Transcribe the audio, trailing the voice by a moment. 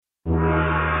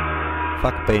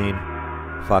Fuck pain.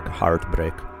 Fuck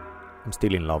heartbreak. I'm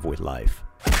still in love with life.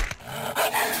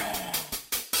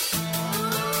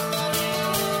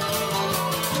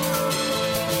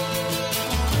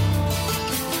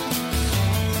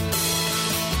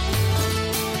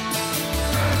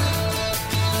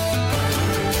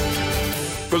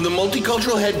 From the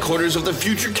multicultural headquarters of the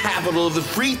future capital of the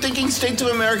free-thinking states of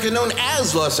America known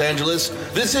as Los Angeles,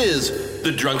 this is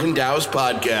the Drunken Taoist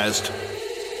Podcast.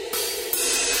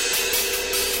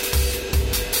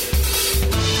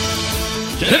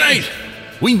 Tonight,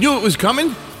 we knew it was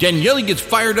coming. Daniele gets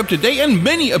fired up today and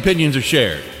many opinions are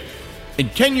shared. In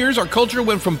 10 years, our culture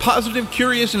went from positive,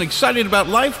 curious, and excited about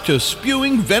life to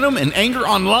spewing venom and anger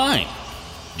online.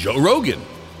 Joe Rogan,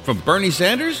 from Bernie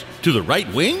Sanders to the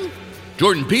right wing.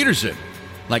 Jordan Peterson,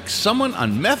 like someone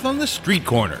on meth on the street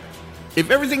corner. If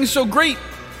everything is so great,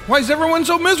 why is everyone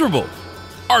so miserable?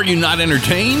 Are you not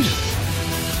entertained?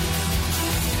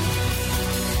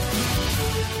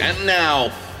 And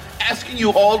now, asking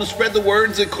you all to spread the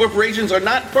words that corporations are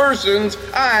not persons,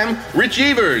 I'm Rich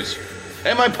Evers.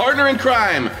 And my partner in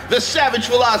crime, the savage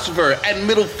philosopher and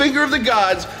middle finger of the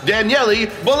gods, Daniele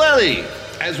Bolelli,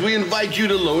 as we invite you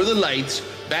to lower the lights,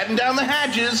 batten down the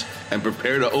hatches, and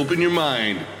prepare to open your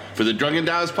mind. For the Drunken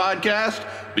Taoist Podcast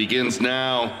begins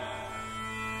now.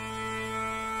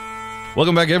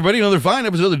 Welcome back, everybody. Another fine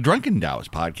episode of the Drunken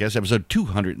Taoist Podcast, episode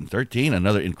 213.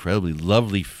 Another incredibly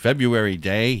lovely February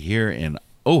day here in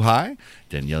Ojai.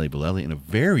 Daniele Bolelli in a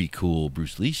very cool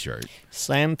Bruce Lee shirt.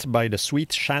 Sent by the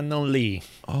sweet Shannon Lee.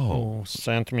 Oh. Who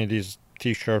sent me this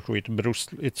T-shirt with Bruce.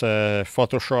 It's a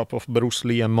Photoshop of Bruce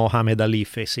Lee and Muhammad Ali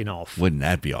facing off. Wouldn't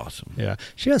that be awesome? Yeah,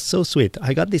 she was so sweet.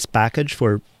 I got this package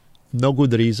for no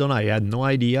good reason. I had no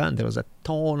idea, and there was a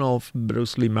ton of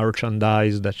Bruce Lee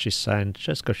merchandise that she sent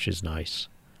just because she's nice.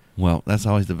 Well, that's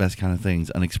always the best kind of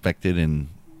things. Unexpected and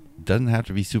doesn't have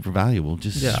to be super valuable.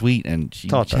 Just sweet, and she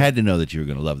had to know that you were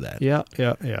going to love that. Yeah.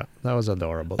 That was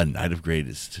adorable. A Night of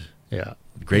Greatest. Yeah.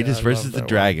 Greatest versus the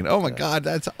Dragon. One. Oh, my God,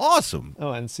 that's awesome.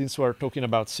 Oh, and since we're talking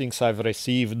about things I've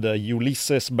received,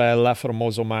 Ulysses Bella from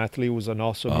Ozomatli, who's an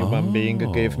awesome human being,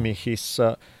 gave me his...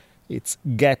 it's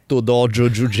Ghetto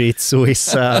Dojo Jiu-Jitsu.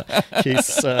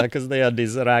 Because they had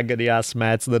these raggedy-ass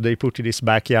mats that they put in his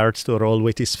backyards to roll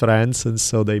with his friends, and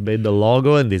so they made the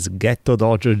logo and this Ghetto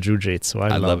Dojo Jiu-Jitsu.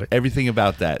 I love it. Everything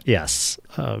about that. Yes.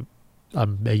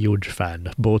 I'm a huge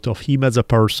fan, both of him as a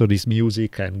person, his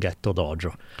music, and Ghetto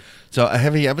Dojo. So a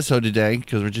heavy episode today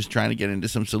because we're just trying to get into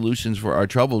some solutions for our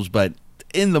troubles. But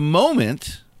in the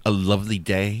moment, a lovely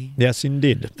day. Yes,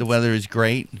 indeed. The weather is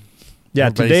great. Yeah,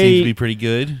 everybody today seems to be pretty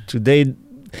good. Today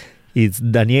it's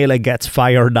Daniele gets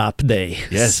fired up day.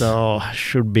 Yes. So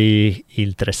should be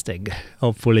interesting.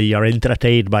 Hopefully you're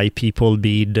entertained by people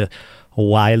being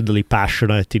wildly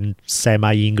passionate in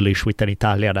semi-English with an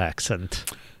Italian accent.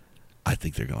 I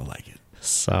think they're going to like it.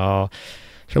 So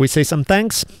shall we say some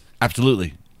thanks?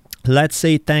 Absolutely. Let's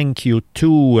say thank you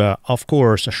to, of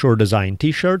course, Sure Design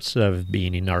T-shirts that have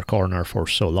been in our corner for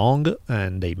so long,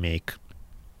 and they make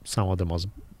some of the most,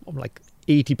 like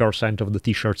 80% of the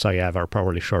T-shirts I have are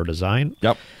probably Sure Design.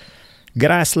 Yep.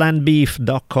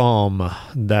 Grasslandbeef.com,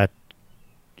 that,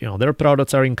 their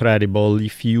products are incredible.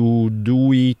 If you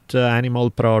do eat animal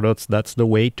products, that's the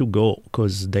way to go,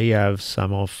 because they have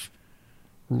some of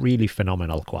really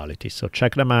phenomenal quality. So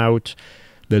check them out.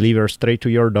 Deliver straight to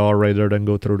your door rather than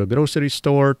go through the grocery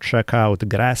store. Check out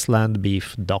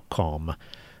grasslandbeef.com.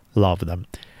 Love them.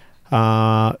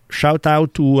 Shout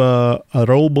out to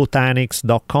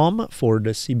rowbotanics.com for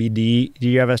the CBD. Do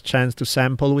you have a chance to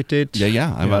sample with it?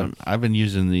 Yeah. I've been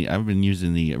using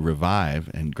the Revive,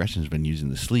 and Gretchen's been using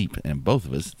the Sleep, and both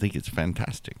of us think it's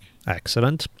fantastic.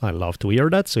 Excellent. I love to hear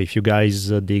that. So if you guys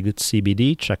dig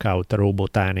CBD, check out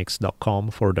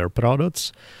rowbotanics.com for their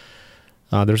products.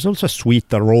 There's also a sweet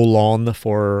roll-on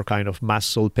for kind of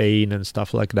muscle pain and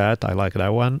stuff like that. I like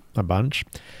that one a bunch.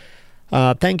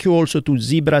 Thank you also to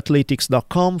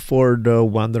zebraathletics.com for the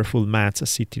wonderful mats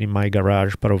sitting in my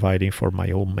garage, providing for my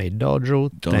homemade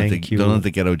dojo. Thank you. Don't let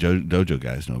the Ghetto Dojo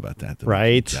guys know about that.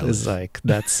 Right? It's like,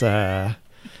 that's...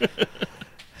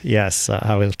 yes,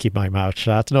 I will keep my mouth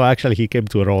shut. No, actually, he came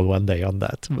to a roll one day on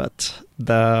that. But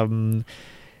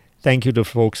thank you to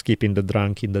folks keeping the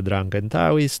drunk in the Drunken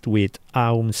Taoist with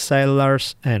Aum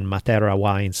Cellars and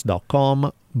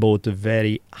MateraWines.com. Both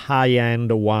very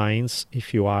high-end wines.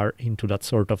 If you are into that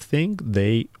sort of thing,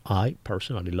 I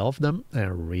personally love them.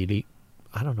 And really,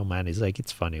 I don't know, man.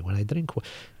 It's funny when I drink.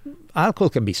 Alcohol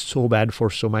can be so bad for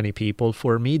so many people.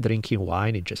 For me, drinking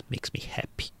wine, it just makes me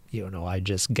happy. I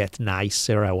just get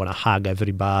nicer. I want to hug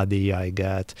everybody.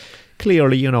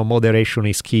 Clearly, moderation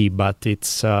is key, but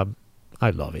it's. I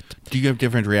love it. Do you have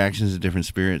different reactions to different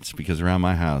spirits? Because around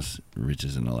my house, Rich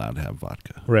isn't allowed to have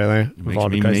vodka. Really? It makes me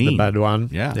Vodka is the mean. bad one?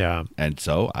 Yeah. Yeah. And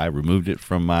so I removed it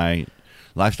from my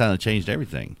lifestyle and changed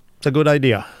everything. It's a good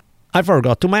idea. I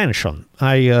forgot to mention,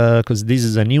 because this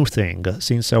is a new thing,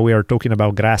 since we are talking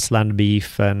about grassland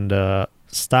beef and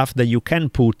stuff that you can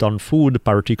put on food,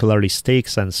 particularly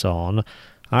steaks and so on.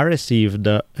 I received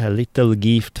a little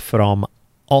gift from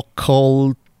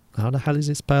Occult. How the hell is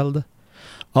it spelled?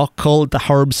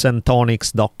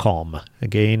 OccultHerbsandTonics.com.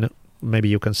 Again, maybe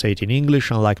you can say it in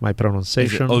English, unlike my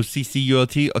pronunciation. Is it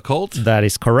OCCULT, occult? That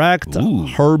is correct. Ooh.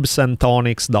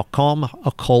 Herbsandtonics.com,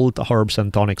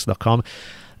 OccultHerbsandTonics.com.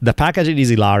 The packaging is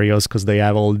hilarious because they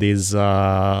have all these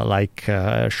shamanic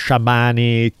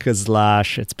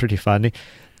 / it's pretty funny.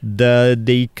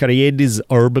 They create this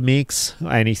herb mix,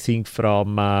 anything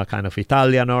from kind of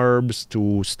Italian herbs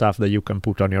to stuff that you can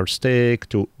put on your steak.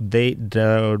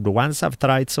 The ones I've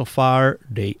tried so far,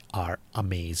 they are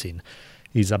amazing.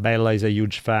 Isabella is a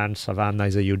huge fan. Savannah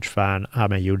is a huge fan.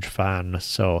 I'm a huge fan.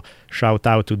 So shout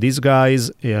out to these guys.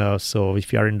 So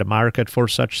if you are in the market for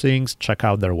such things, check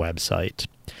out their website.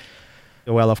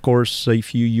 Well, of course,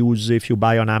 if you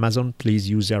buy on Amazon, please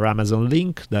use your Amazon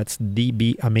link. That's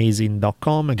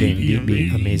dbamazing.com. Again,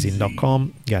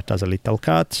 dbamazing.com. Get us a little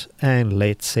cut. And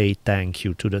let's say thank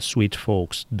you to the sweet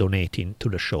folks donating to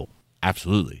the show.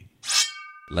 Absolutely.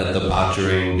 Let the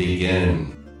pottering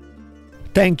begin.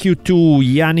 Thank you to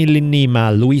Yanni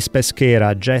Linnima, Luis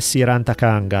Pesquera, Jesse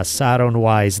Rantakanga, Saron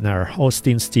Weisner,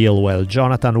 Austin Stilwell,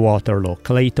 Jonathan Waterloo,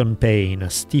 Clayton Payne,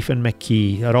 Stephen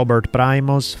McKee, Robert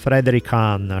Primos, Frederick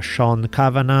Hahn, Sean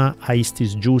Kavanagh,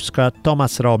 Aistis Juska,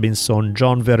 Thomas Robinson,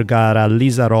 John Vergara,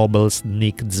 Lisa Robles,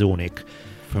 Nick Zunick.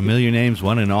 Familiar names,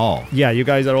 one and all. Yeah, you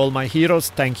guys are all my heroes.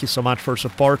 Thank you so much for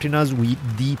supporting us. We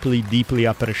deeply, deeply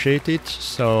appreciate it.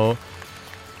 So...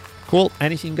 cool.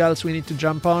 Anything else we need to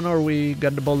jump on, or we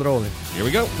got the ball rolling? Here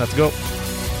we go. Let's go.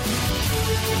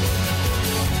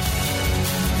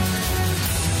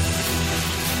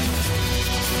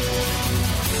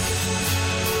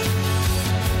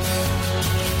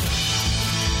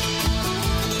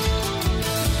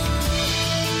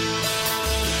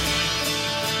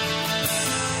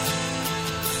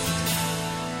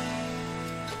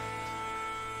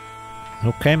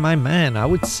 Okay, my man, I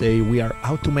would say we are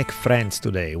out to make friends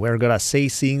today. We're gonna say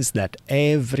things that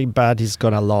everybody's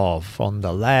gonna love. On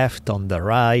the left, on the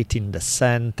right, in the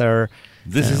center.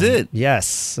 This is it.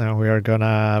 Yes, and we are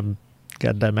gonna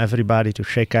get everybody to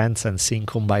shake hands and sing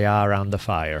Kumbaya around the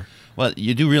fire. Well,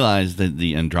 you do realize that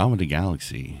the Andromeda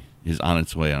Galaxy is on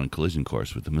its way on a collision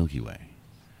course with the Milky Way.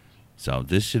 So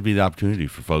this should be the opportunity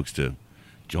for folks to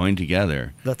join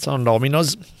together. That's on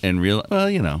dominoes. And realize, well,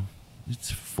 you know,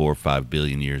 it's 4 or 5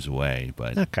 billion years away,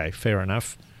 but okay, fair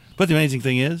enough. But the amazing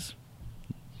thing is,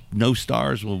 no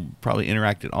stars will probably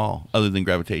interact at all, other than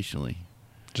gravitationally.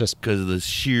 Just because of the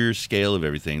sheer scale of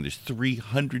everything. There's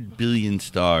 300 billion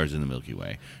stars in the Milky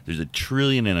Way. There's 1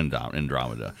 trillion in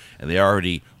Andromeda, and they are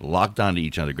already locked onto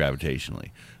each other gravitationally.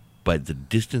 But the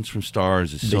distance from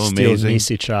stars is so amazing. They still miss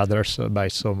each other by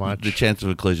so much. The chance of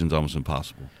a collision is almost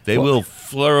impossible. They will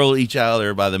flurl each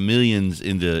other by the millions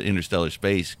into interstellar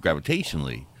space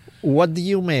gravitationally. What do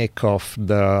you make of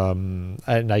the...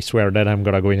 and I swear that I'm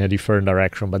going to go in a different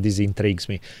direction, but this intrigues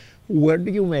me. What do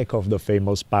you make of the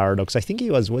famous paradox? I think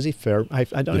it was it Fermi? I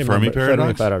don't remember. Fermi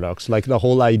paradox? Fermi paradox. Like the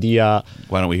whole idea...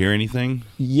 Why don't we hear anything?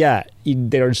 Yeah,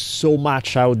 there's so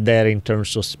much out there in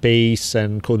terms of space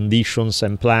and conditions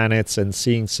and planets and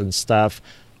things and stuff.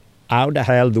 How the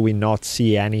hell do we not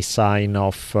see any sign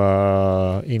of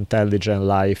intelligent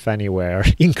life anywhere,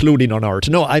 including on Earth?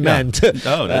 No, I meant...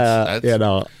 No, that's you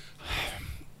know...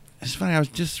 It's funny, I was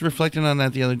just reflecting on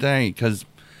that the other day, because...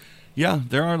 yeah,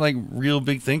 there are like real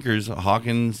big thinkers,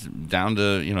 Hawkins down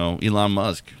to, Elon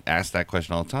Musk, ask that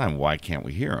question all the time. Why can't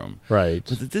we hear him? Right.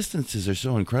 But the distances are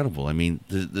so incredible. I mean,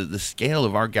 the scale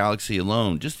of our galaxy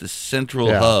alone, just the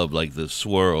central hub, like the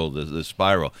swirl, the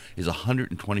spiral, is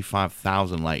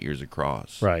 125,000 light years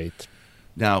across. Right.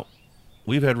 Now,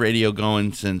 we've had radio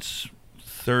going since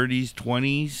 30s,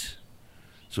 20s.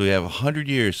 So we have 100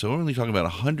 years. So we're only talking about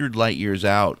 100 light years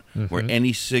out where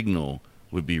any signal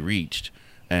would be reached.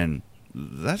 And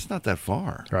that's not that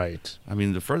far. Right. I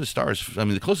mean, the closest star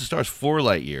is 4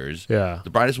 light years. Yeah. The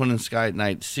brightest one in the sky at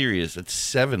night, Sirius, that's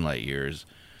 7 light years.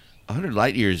 100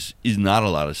 light years is not a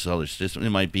lot of solar system.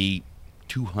 It might be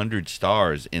 200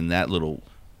 stars in that little...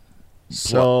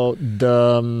 So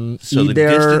the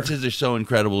distances are so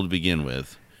incredible to begin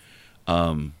with.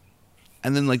 And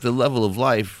then, like, the level of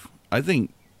life, I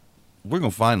think we're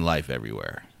going to find life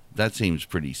everywhere. that seems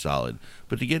pretty solid.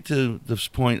 But to get to this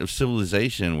point of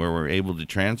civilization where we're able to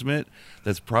transmit,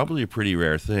 that's probably a pretty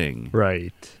rare thing.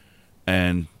 Right.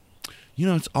 And,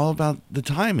 it's all about the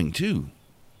timing, too.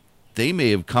 They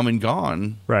may have come and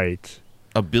gone Right.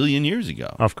 a billion years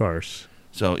ago. Of course.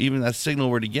 So even that signal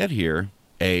were to get here,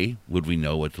 would we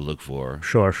know what to look for?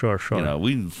 Sure.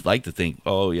 We like to think,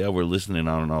 oh, yeah, we're listening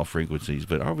on all frequencies,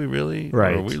 but are we really?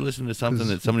 Right. Or are we listening to something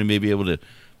that somebody may be able to,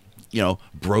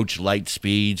 broach light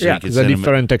speed? So Yeah, you can it's a send 'em-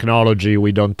 different technology.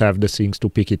 We don't have the things to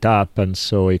pick it up, and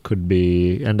so it could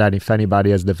be. And then if anybody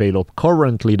has developed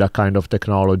currently that kind of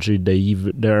technology, they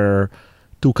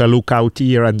took a look out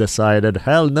here and decided,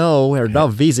 hell no, we're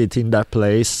not visiting that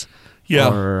place. Yeah,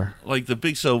 Or, like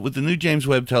so with the new James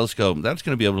Webb telescope, that's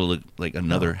going to be able to look like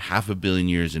another 500 million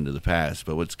years into the past.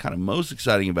 But what's kind of most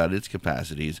exciting about its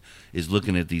capacities is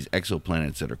looking at these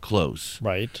exoplanets that are close.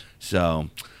 right. So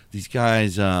these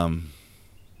guys,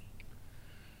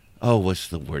 what's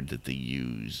the word that they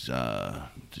use?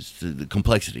 Just the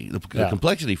complexity. The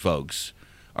complexity folks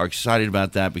are excited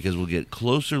about that because we'll get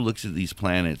closer looks at these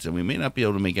planets, and we may not be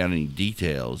able to make out any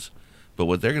details, but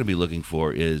what they're going to be looking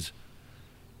for is,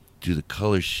 do the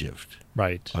colors shift?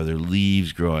 Right. Are there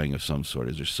leaves growing of some sort?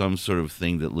 Is there some sort of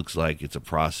thing that looks like it's a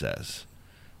process?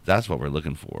 That's what we're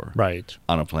looking for. Right.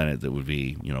 On a planet that would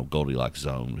be, Goldilocks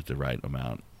zone with the right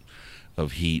amount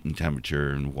of heat and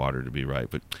temperature and water to be right.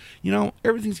 But,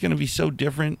 everything's going to be so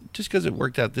different just because it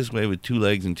worked out this way with 2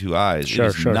 legs and 2 eyes.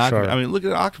 Sure. I mean, look at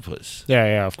an octopus.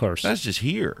 Yeah, of course. That's just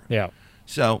here. Yeah.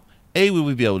 So, A, would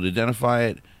we be able to identify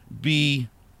it? B,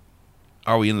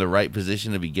 are we in the right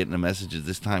position to be getting the messages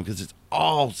this time? Because it's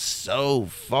all so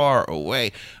far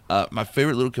away. My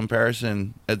favorite little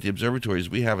comparison at the observatory is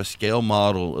we have a scale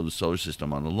model of the solar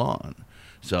system on the lawn.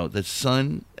 So the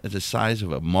sun is the size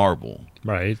of a marble.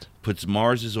 Right. Puts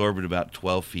Mars' orbit about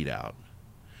 12 feet out.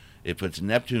 It puts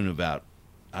Neptune about,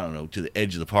 to the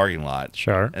edge of the parking lot.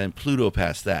 Sure. And Pluto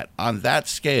past that. On that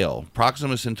scale,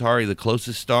 Proxima Centauri, the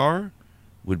closest star,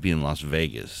 would be in Las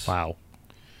Vegas. Wow.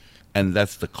 And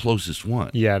that's the closest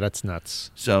one. Yeah, that's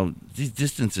nuts. So these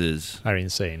distances Are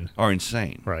insane.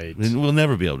 Right. And we'll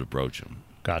never be able to broach them.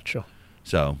 Gotcha.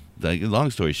 So,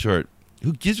 long story short,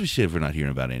 who gives a shit if we're not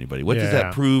hearing about anybody? What does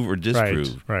that prove or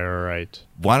disprove? Right.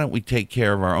 Why don't we take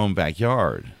care of our own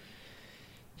backyard?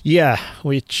 Yeah,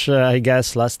 which I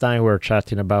guess last time we were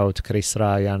chatting about Chris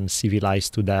Ryan,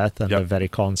 Civilized to Death, and the very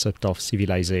concept of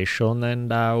civilization,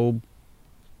 and how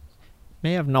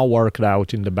may have not worked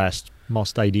out in the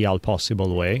most ideal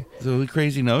possible way. So the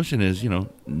crazy notion is,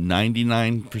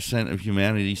 99% of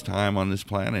humanity's time on this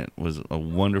planet was a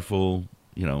wonderful,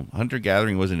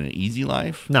 hunter-gathering wasn't an easy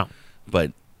life. No.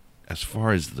 But as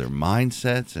far as their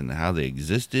mindsets and how they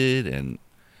existed, and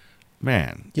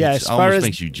man, it almost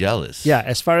makes you jealous. Yeah,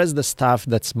 as far as the stuff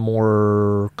that's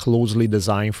more closely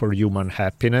designed for human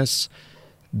happiness,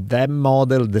 that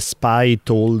model, despite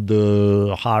all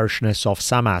the harshness of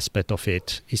some aspect of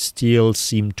it still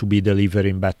seem to be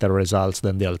delivering better results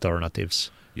than the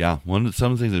alternatives. Yeah,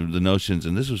 some things, the notions,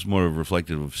 and this was more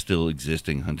reflective of still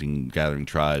existing hunting-gathering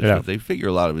tribes, but they figure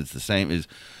a lot of it's the same, is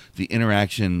the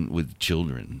interaction with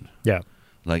children. Yeah.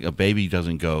 Like a baby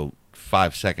doesn't go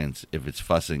 5 seconds. If it's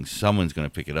fussing, someone's going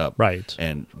to pick it up. Right.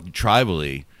 And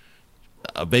tribally,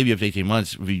 a baby up to 18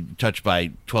 months would be touched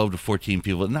by 12 to 14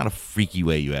 people, not a freaky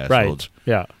way, you assholes. Right,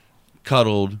 yeah.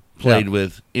 Cuddled, played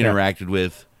with, interacted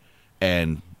with,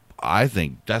 and I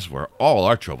think that's where all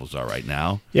our troubles are right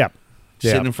now. Yeah.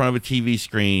 Sitting in front of a TV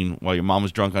screen while your mom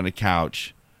is drunk on the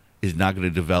couch is not going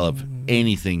to develop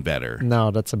anything better. No,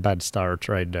 that's a bad start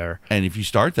right there. And if you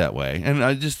start that way,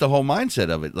 and just the whole mindset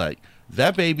of it, like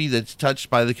that baby that's touched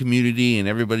by the community and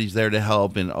everybody's there to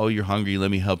help, and oh, you're hungry,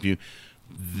 let me help you.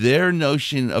 Their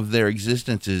notion of their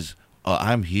existence is,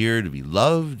 I'm here to be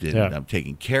loved and I'm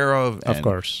taken care of. Of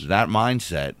course. That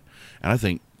mindset. And I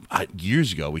think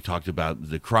years ago we talked about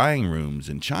the crying rooms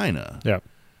in China. Yeah.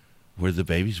 Where the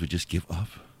babies would just give up.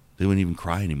 They wouldn't even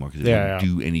cry anymore because they didn't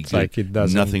do any good. Like it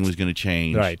doesn't, nothing was going to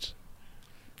change. Right.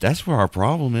 That's where our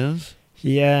problem is.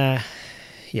 Yeah.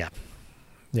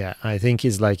 I think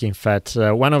it's like, in fact,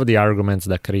 one of the arguments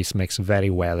that Chris makes very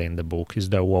well in the book is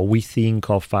that what we think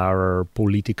of our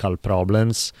political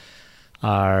problems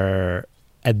are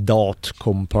a dot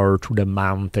compared to the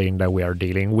mountain that we are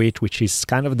dealing with, which is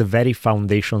kind of the very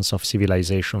foundations of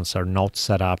civilizations are not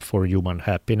set up for human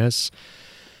happiness.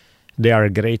 They are a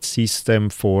great system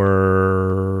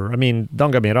for,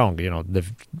 don't get me wrong,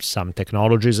 some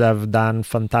technologies have done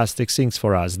fantastic things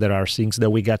for us. There are things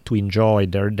that we get to enjoy.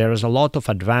 There's a lot of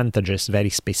advantages, very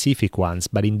specific ones,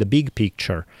 but in the big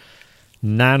picture,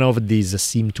 none of these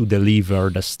seem to deliver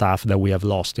the stuff that we have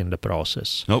lost in the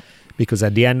process. Nope. Because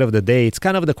at the end of the day, it's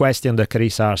kind of the question that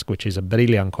Chris asked, which is a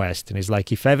brilliant question. It's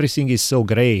like, if everything is so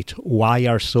great, why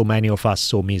are so many of us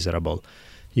so miserable?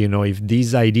 You know, if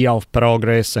this idea of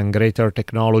progress and greater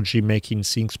technology making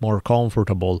things more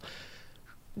comfortable,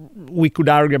 we could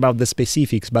argue about the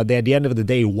specifics, but at the end of the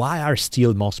day, why are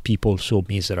still most people so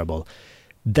miserable?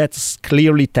 That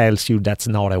clearly tells you that's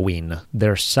not a win.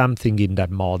 There's something in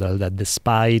that model that,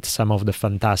 despite some of the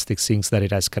fantastic things that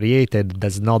it has created,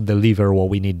 does not deliver what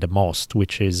we need the most,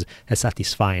 which is a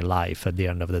satisfying life at the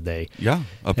end of the day. Yeah,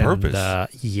 a purpose.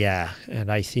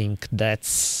 And I think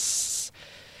that's...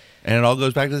 And it all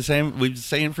goes back to the same we've been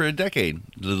saying for a decade,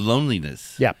 the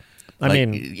loneliness. Yeah. Like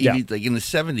in the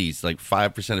 70s, like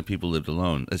 5% of people lived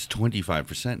alone. It's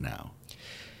 25% now.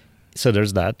 So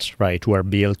there's that, right? We are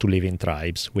built to live in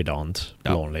tribes. We don't.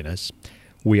 Yep. Loneliness.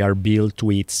 We are built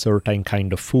to eat certain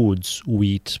kind of foods. We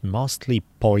eat mostly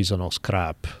poisonous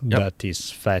crap that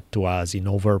is fed to us in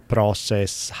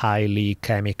over-processed, highly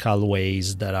chemical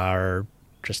ways that are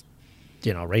just,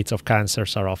 rates of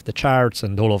cancers are off the charts,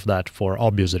 and all of that for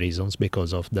obvious reasons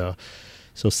because of the...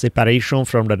 So separation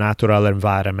from the natural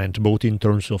environment, both in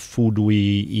terms of food we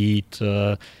eat,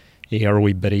 air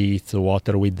we breathe,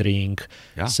 water we drink,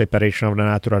 separation of the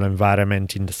natural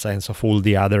environment in the sense of all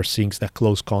the other things that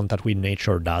close contact with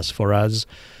nature does for us.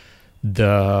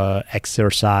 The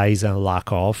exercise and lack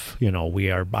of,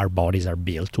 our bodies are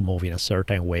built to move in a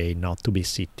certain way, not to be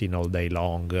sitting all day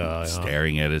long.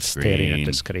 Staring at a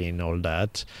screen, all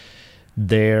that.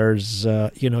 There's,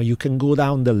 you can go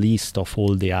down the list of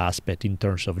all the aspects in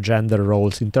terms of gender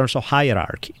roles, in terms of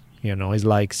hierarchy. It's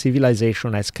like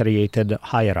civilization has created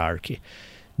hierarchy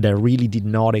that really did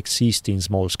not exist in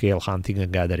small-scale hunting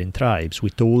and gathering tribes,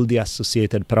 with all the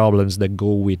associated problems that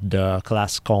go with the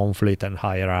class conflict and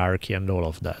hierarchy and all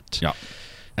of that. Yeah.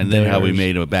 And then how we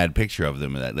made a bad picture of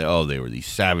them, that they were these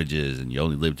savages and you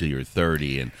only live till you're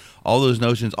 30, and all those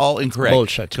notions, all incorrect.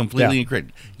 Bullshit. Completely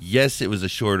incorrect. Yes, it was a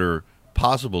shorter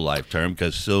possible life term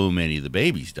because so many of the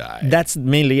babies die. That's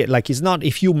mainly it. It's not,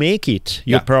 if you make it,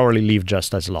 you probably live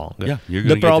just as long. Yeah, you're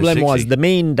the problem was, the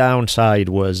main downside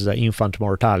was infant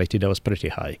mortality that was pretty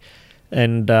high.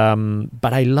 And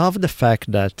but I love the fact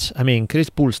that, Chris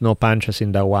pulls no punches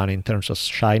in that one in terms of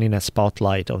shining a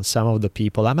spotlight on some of the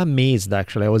people. I'm amazed,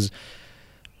 actually.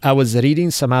 I was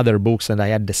reading some other books and I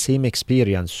had the same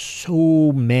experience.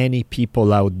 So many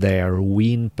people out there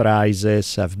win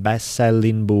prizes, have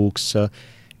best-selling books,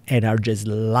 and are just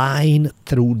lying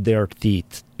through their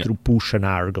teeth to push an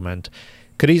argument.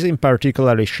 Chris in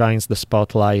particular shines the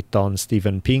spotlight on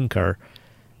Steven Pinker.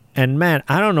 And man,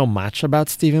 I don't know much about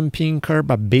Steven Pinker,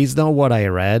 but based on what I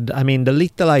read, the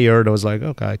little I heard, I was like,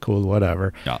 okay, cool,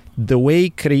 whatever. Yeah. The way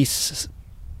Chris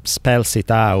spells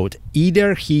it out,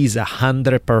 either he's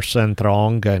 100%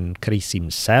 wrong and Chris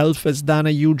himself has done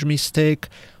a huge mistake,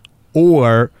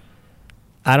 or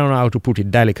I don't know how to put it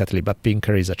delicately, but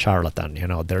Pinker is a charlatan.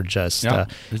 They're just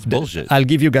it's bullshit. I'll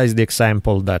give you guys the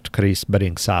example that Chris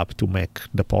brings up to make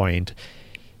the point.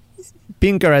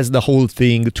 Pinker has the whole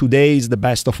thing, today is the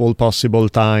best of all possible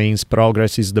times,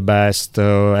 progress is the best,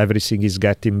 everything is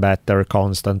getting better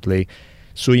constantly.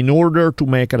 So in order to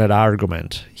make that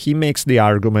argument, he makes the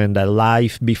argument that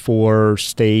life before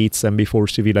states and before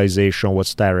civilization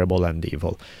was terrible and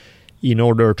evil. In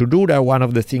order to do that, one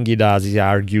of the things he does, he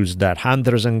argues that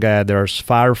hunters and gatherers,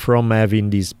 far from having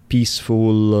these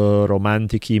peaceful,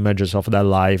 romantic images of their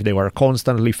life, they were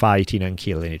constantly fighting and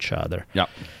killing each other. Yeah.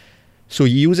 So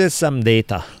he uses some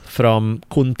data from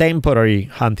contemporary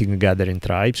hunting and gathering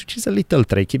tribes, which is a little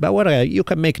tricky, but you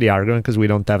can make the argument because we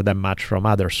don't have that much from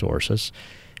other sources.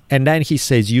 And then he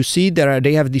says, you see,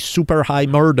 they have these super high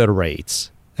murder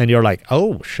rates. And you're like,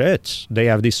 oh, shit, they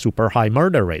have these super high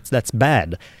murder rates. That's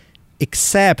bad.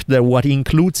 Except that what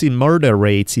includes in murder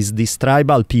rates is these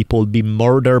tribal people being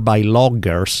murdered by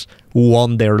loggers who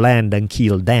own their land and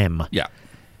kill them. Yeah.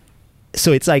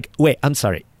 So it's like, wait, I'm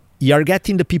sorry. You're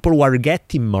getting the people who are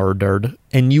getting murdered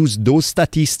and use those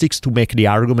statistics to make the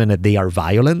argument that they are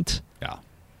violent? Yeah.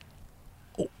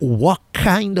 What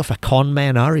kind of a con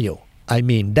man are you?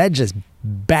 That's just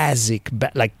basic.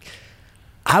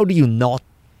 How do you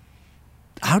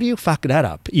fuck that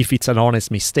up if it's an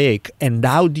honest mistake? And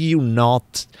how do you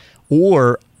look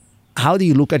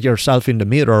at yourself in the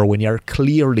mirror when you're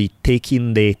clearly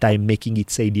taking data and making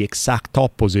it say the exact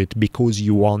opposite because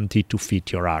you want it to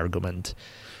fit your argument?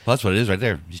 Well, that's what it is right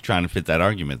there. He's trying to fit that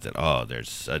argument that,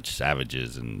 there's such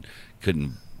savages and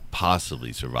couldn't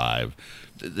possibly survive.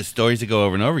 The stories that go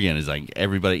over and over again is like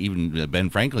everybody, even Ben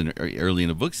Franklin early in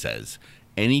the book says,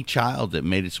 any child that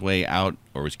made its way out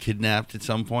or was kidnapped at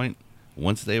some point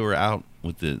once they were out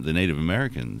with the Native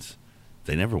Americans,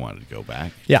 they never wanted to go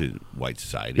back to white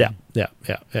society. Yeah.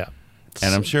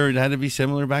 And I'm sure it had to be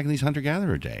similar back in these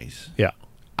hunter-gatherer days. Yeah.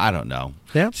 I don't know.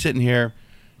 Yeah. Sitting here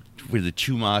where the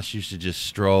Chumash used to just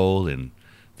stroll, and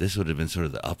this would have been sort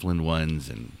of the upland ones,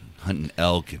 and hunting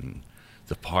elk, and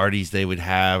the parties they would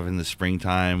have in the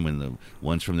springtime when the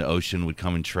ones from the ocean would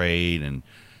come and trade, and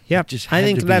yeah, just had I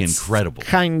think to be that's incredible.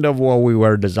 Kind of what we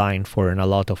were designed for in a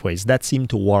lot of ways. That seemed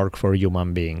to work for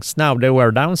human beings. Now, there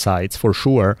were downsides for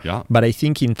sure, but I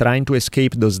think in trying to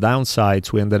escape those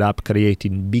downsides, we ended up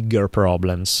creating bigger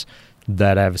problems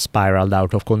that have spiraled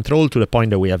out of control to the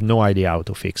point that we have no idea how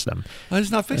to fix them. Well,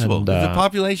 it's not fixable. And, the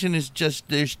population is just,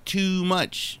 there's too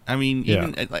much. I mean,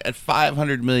 even at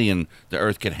 500 million, the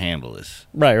Earth could handle this.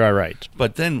 Right.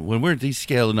 But then when we're at these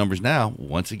scale of numbers now,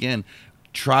 once again,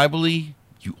 tribally,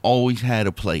 you always had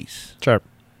a place. Sure.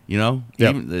 You know,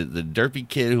 even the derpy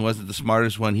kid who wasn't the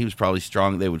smartest one, he was probably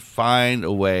strong. They would find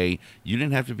a way. You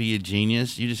didn't have to be a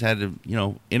genius. You just had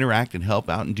to, interact and help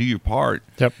out and do your part.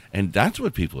 Yep. And that's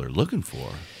what people are looking for.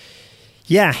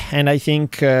 Yeah, and I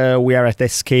think we are at a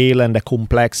scale and a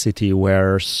complexity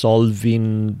where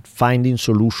finding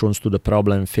solutions to the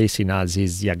problem facing us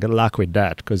is, good luck with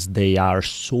that, because they are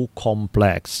so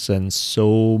complex and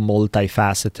so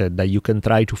multifaceted that you can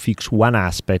try to fix one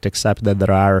aspect, except that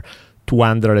there are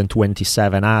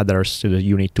 227 others that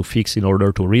you need to fix in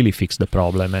order to really fix the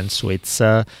problem. And so it's...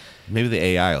 maybe the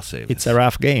AI will save It's a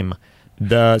rough game.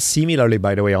 Similarly,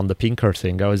 by the way, on the Pinker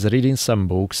thing, I was reading some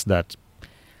books that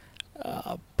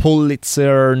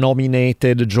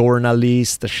Pulitzer-nominated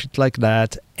journalists, shit like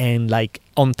that, and like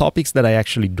on topics that I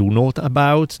actually do know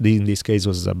about. In this case,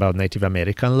 was about Native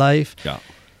American life. Yeah.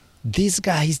 These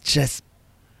guys just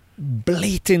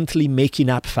blatantly making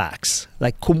up facts,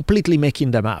 like completely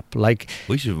making them up. Like,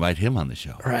 we should invite him on the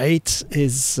show. Right?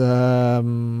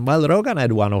 Rogan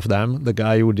had one of them, the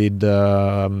guy who did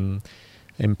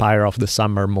Empire of the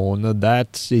Summer Moon.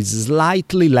 That is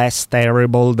slightly less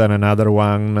terrible than another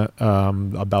one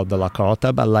about the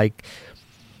Lakota, but like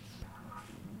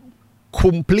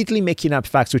completely making up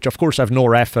facts, which of course have no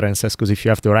references, because if you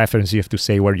have to reference, you have to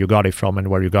say where you got it from, and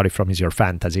where you got it from is your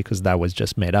fantasy, because that was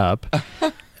just made up.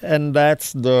 And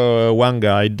that's the one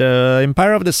guy. The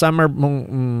Empire of the Summer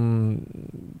Moon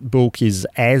book is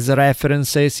as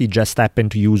references. He just happened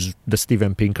to use the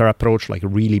Steven Pinker approach, like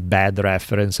really bad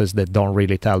references that don't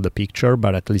really tell the picture,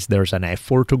 but at least there's an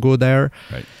effort to go there.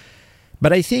 Right.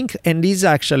 But I think, and this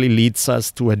actually leads us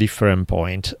to a different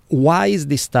point. Why is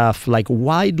this stuff, like,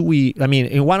 why do we,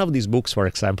 in one of these books, for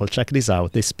example, check this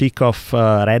out, they speak of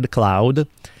Red Cloud,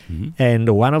 and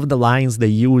one of the lines they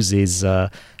use is,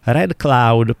 Red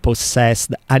Cloud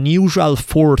possessed unusual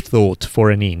forethought for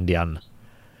an Indian.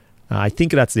 I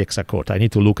think that's the exact quote. I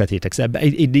need to look at it. Except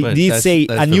it did say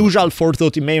unusual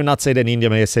forethought. It may not say an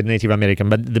Indian, may have said Native American,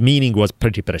 but the meaning was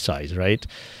pretty precise, right?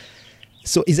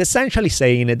 So it's essentially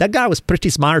saying that guy was pretty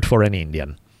smart for an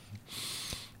Indian.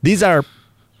 These are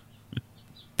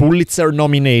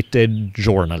Pulitzer-nominated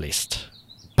journalists,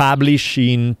 published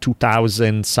in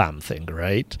 2000 something,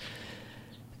 right?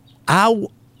 How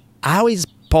is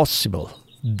possible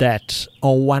that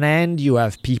on one end you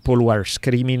have people who are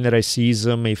screaming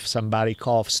racism if somebody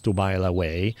coughs 2 miles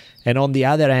away, and on the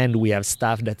other end we have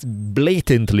stuff that's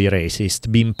blatantly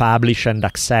racist being published and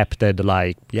accepted,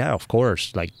 like, yeah, of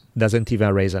course, like, doesn't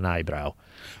even raise an eyebrow.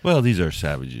 Well, these are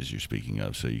savages you're speaking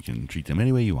of, so you can treat them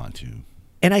any way you want to.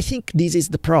 And I think this is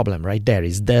the problem right there,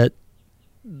 is that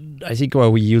I think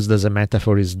what we used as a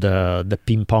metaphor is the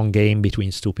ping pong game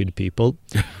between stupid people.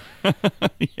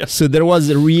 Yeah. So there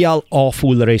was a real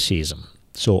awful racism.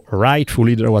 So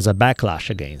rightfully there was a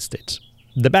backlash against it.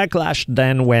 The backlash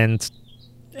then went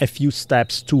a few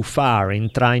steps too far in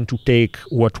trying to take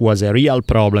what was a real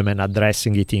problem and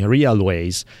addressing it in real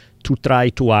ways to try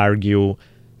to argue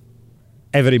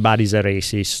everybody's a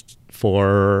racist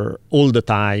for all the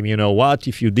time. You know what?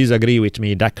 If you disagree with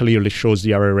me, that clearly shows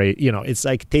you're a racist. You know, it's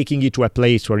like taking it to a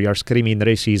place where you're screaming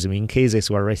racism in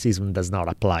cases where racism does not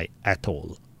apply at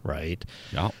all, right?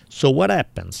 Yeah. So what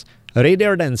happens?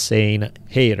 Rather than saying,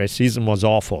 hey, racism was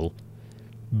awful,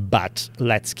 but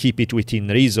let's keep it within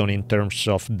reason in terms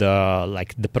of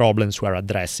the problems we're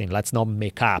addressing. Let's not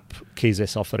make up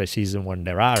cases of racism when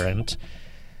there aren't.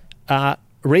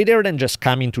 Rather than just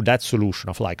coming to that solution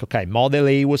of like, okay, Model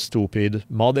A was stupid,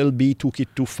 Model B took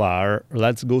it too far,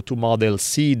 let's go to Model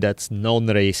C that's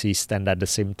non-racist and at the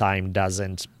same time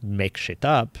doesn't make shit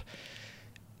up.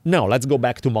 No, let's go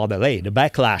back to Model A. The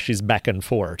backlash is back and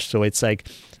forth. So it's like,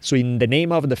 so in the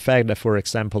name of the fact that, for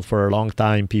example, for a long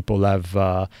time people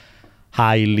have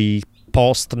highly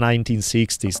post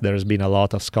 1960s, there's been a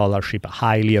lot of scholarship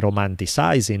highly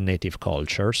romanticizing native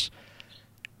cultures.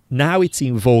 Now it's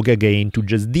in vogue again to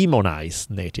just demonize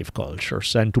native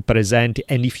cultures and to present.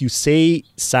 And if you say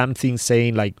something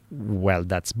saying like, well,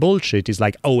 that's bullshit, it's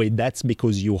like, oh, wait, that's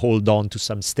because you hold on to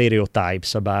some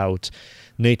stereotypes about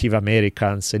Native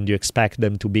Americans and you expect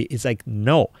them to be. It's like,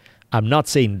 no, I'm not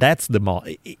saying that's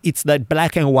it's that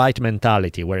black and white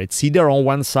mentality where it's either on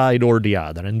one side or the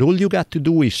other. And all you got to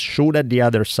do is show that the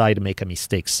other side make a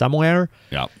mistake somewhere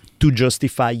to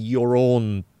justify your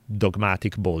own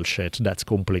dogmatic bullshit that's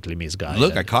completely misguided.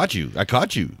 Look, I caught you.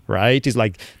 Right? It's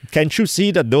like, can't you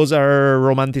see that those are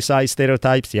romanticized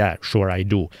stereotypes? Yeah, sure, I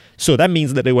do. So that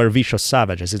means that they were vicious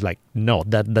savages. It's like, no,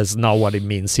 that's not what it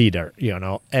means either, you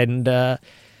know? And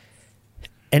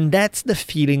that's the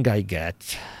feeling I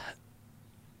get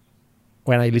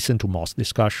when I listen to most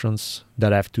discussions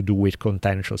that have to do with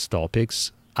contentious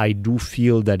topics. I do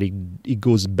feel that it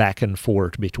goes back and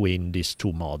forth between these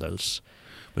two models.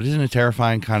 But isn't it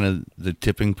terrifying kind of the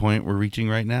tipping point we're reaching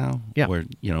right now? Yeah. Where,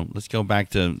 let's go back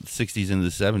to the 60s and the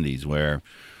 70s where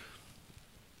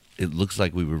it looks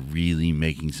like we were really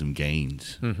making some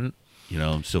gains.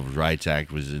 Mm-hmm. Civil Rights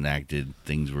Act was enacted,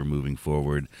 things were moving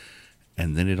forward,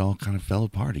 and then it all kind of fell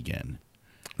apart again.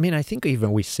 I mean, I think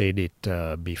even we said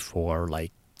it before,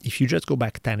 like, if you just go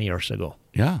back 10 years ago.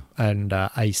 Yeah. And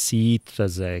I see it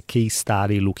as a case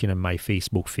study looking at my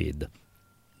Facebook feed.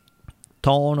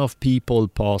 Ton of people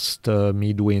post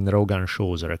me doing Rogan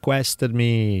shows, requested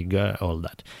me, all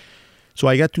that. So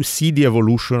I got to see the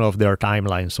evolution of their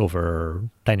timelines over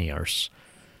 10 years.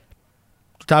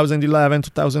 2011,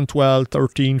 2012,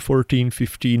 13, 14,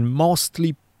 15,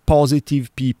 mostly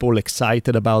positive people,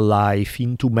 excited about life,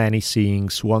 into many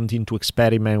things, wanting to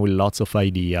experiment with lots of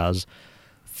ideas.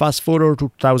 Fast forward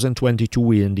to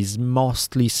 2022 and is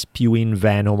mostly spewing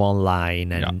venom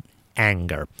online and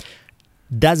anger.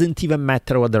 Doesn't even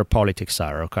matter what their politics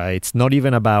are, okay? It's not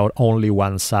even about only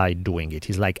one side doing it.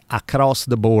 It's like across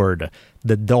the board,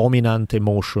 the dominant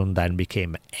emotion then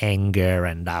became anger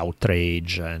and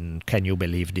outrage and can you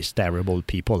believe these terrible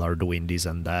people are doing this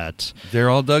and that? They're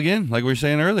all dug in, like we were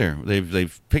saying earlier.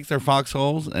 They've picked their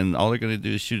foxholes and all they're going to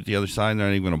do is shoot at the other side and they're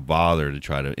not even going to bother to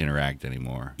try to interact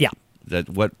anymore. Yeah.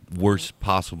 What worst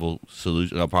possible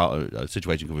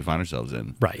situation could we find ourselves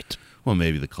in? Right. Well,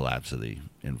 maybe the collapse of the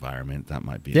environment. That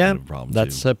might be a bit of a problem,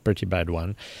 that's a pretty bad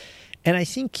one. And I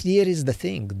think here is the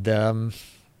thing.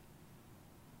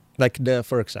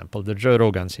 For example, the Joe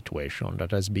Rogan situation that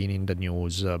has been in the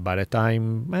news by the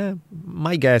time,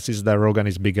 my guess is that Rogan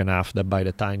is big enough that by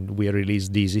the time we release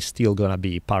this, it's still going to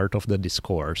be part of the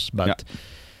discourse. But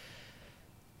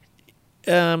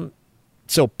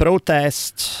so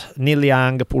protest, Neil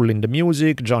Young pulling the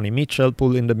music, Johnny Mitchell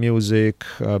pulling the music,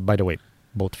 by the way,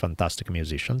 both fantastic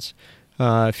musicians.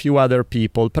 A few other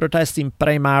people protesting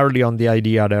primarily on the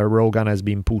idea that Rogan has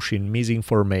been pushing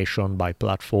misinformation by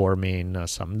platforming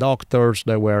some doctors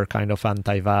that were kind of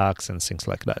anti-vax and things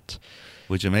like that.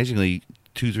 Which amazingly,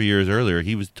 2-3 years earlier,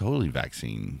 he was totally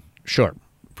vaccine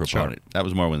proponent. Sure. That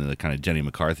was more when the kind of Jenny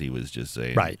McCarthy was just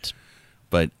saying. Right.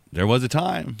 But there was a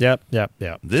time. Yep.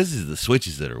 This is the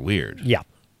switches that are weird. Yeah.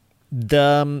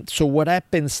 So what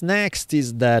happens next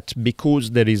is that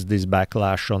because there is this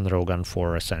backlash on Rogan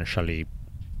for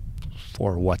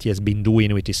what he has been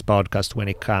doing with his podcast when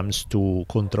it comes to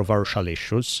controversial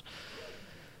issues,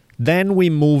 then we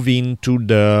move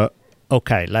into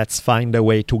okay, let's find a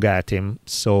way to get him.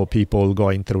 So people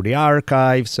going through the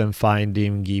archives and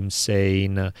finding him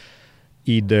saying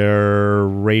either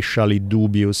racially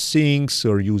dubious things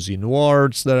or using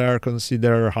words that are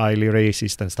considered highly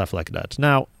racist and stuff like that.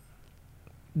 Now,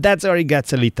 that's where it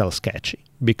gets a little sketchy,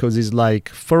 because it's like,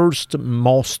 first,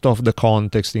 most of the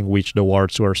context in which the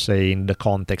words were saying, the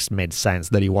context made sense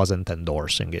that he wasn't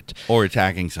endorsing it. Or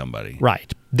attacking somebody.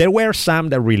 Right. There were some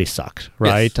that really sucked,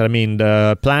 right? Yes. I mean,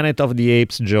 the Planet of the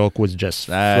Apes joke was just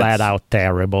flat out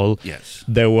terrible. Yes.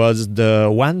 There was the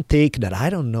one take that I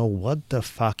don't know what the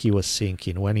fuck he was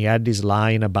thinking when he had this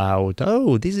line about,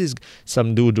 oh, this is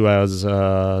some dude who was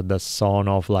the son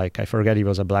of, like, I forget, he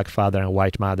was a black father and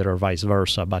white mother or vice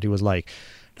versa, but he was like,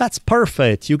 that's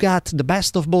perfect. You got the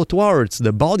best of both worlds,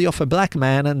 the body of a black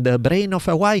man and the brain of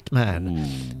a white man.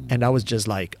 Ooh. And I was just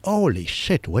like, holy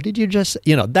shit, what did you just...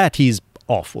 that is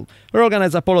awful. Rogan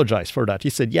has apologized for that. He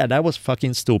said, yeah, that was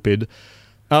fucking stupid.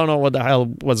 I don't know what the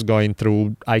hell was going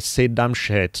through. I said dumb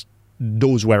shit.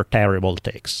 Those were terrible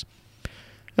takes.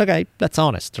 Okay, that's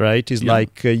honest, right? It's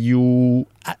like do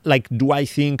I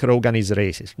think Rogan is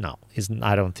racist? No,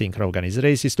 I don't think Rogan is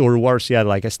racist. Or worse yet,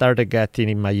 I started getting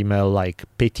in my email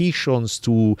petitions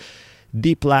to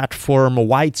deplatform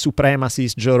white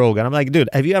supremacist Joe Rogan. I'm like, dude,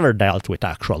 have you ever dealt with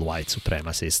actual white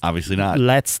supremacists? Obviously not.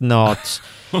 Let's not.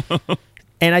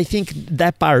 And I think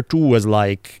that part too was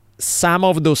like, some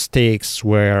of those takes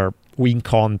were in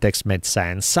context made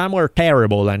sense. Some were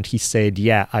terrible, and he said,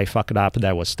 yeah, I fucked up,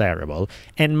 that was terrible.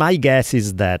 And my guess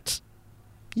is that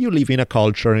you live in a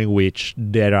culture in which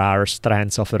there are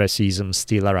strands of racism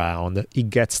still around. It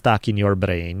gets stuck in your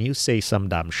brain. You say some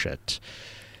dumb shit.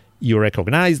 You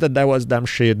recognize that was dumb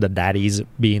shit, that is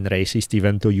being racist,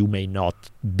 even though you may not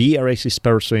be a racist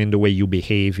person in the way you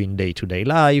behave in day-to-day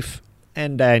life.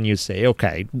 And then you say,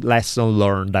 okay, lesson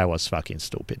learned, that was fucking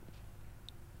stupid.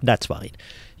 That's fine.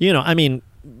 You know, I mean,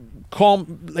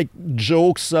 like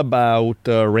jokes about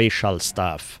racial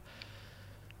stuff.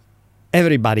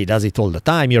 Everybody does it all the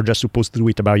time. You're just supposed to do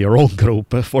it about your own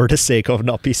group for the sake of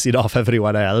not pissing off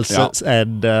everyone else,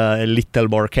 and a little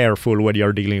more careful when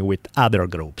you're dealing with other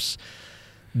groups.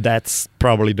 That's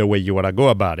probably the way you want to go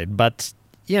about it. But,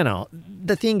 you know,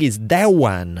 the thing is, that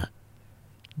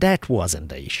wasn't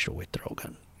the issue with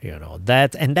Rogan. You know,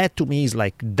 that to me is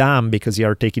like dumb, because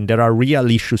there are real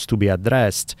issues to be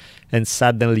addressed, and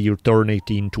suddenly you turn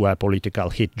it into a political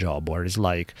hit job where it's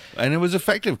like. And it was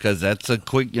effective because that's a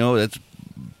quick, that's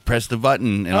press the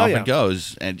button and off it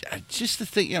goes. And just the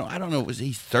thing, I don't know, was he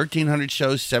 1,300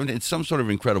 shows, 17? It's some sort of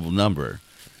incredible number.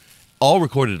 All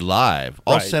recorded live,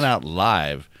 all sent out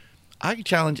live. I could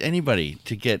challenge anybody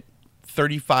to get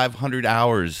 3,500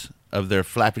 hours of their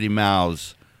flappity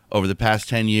mouths over the past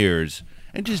 10 years.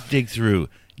 And just dig through.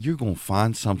 You're going to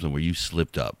find something where you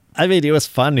slipped up. I mean, it was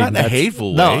funny. Not in a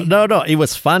hateful way. No. It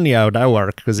was funny how that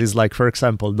worked. Because it's like, for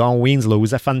example, Don Winslow,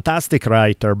 who's a fantastic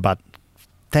writer, but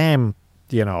damn,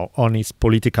 on his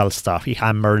political stuff, he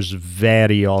hammers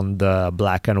very on the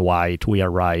black and white, we are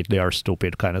right, they are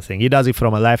stupid kind of thing. He does it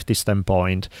from a leftist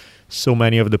standpoint. So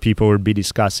many of the people we'll be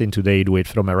discussing today do it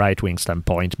from a right-wing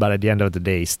standpoint. But at the end of the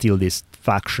day, still this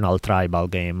factional tribal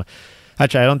game.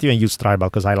 Actually, I don't even use tribal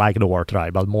because I like the word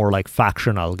tribal, more like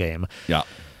factional game. Yeah.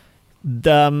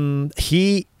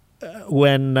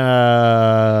 When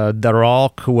The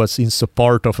Rock was in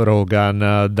support of Rogan,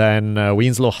 then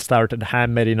Winslow started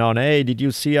hammering on, hey, did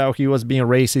you see how he was being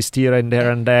racist here and there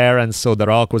and there? And so The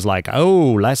Rock was like,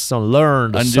 oh, lesson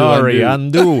learned,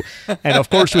 undo. And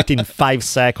of course, within 5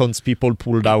 seconds, people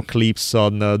pulled out clips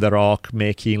on The Rock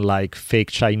making like fake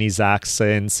Chinese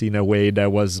accents in a way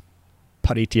that was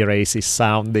pretty racist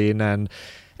sounding, and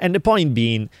the point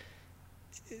being,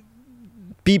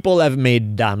 people have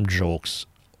made dumb jokes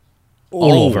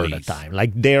all over the time.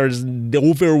 Like, there's the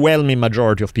overwhelming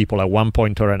majority of people at one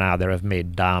point or another have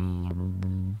made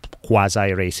dumb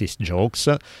quasi-racist jokes.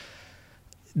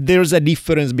 There's a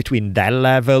difference between that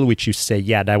level, which you say,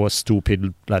 yeah, that was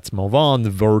stupid, let's move on,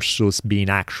 versus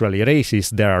being actually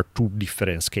racist. There are two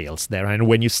different scales there, and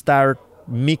when you start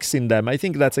mixing them, I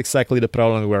think that's exactly the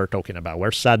problem we're talking about,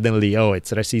 where suddenly,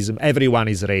 it's racism, everyone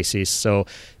is racist, so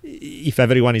if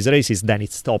everyone is racist, then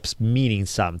it stops meaning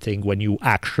something when you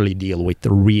actually deal with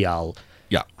real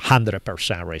 100%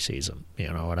 racism,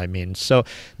 you know what I mean? So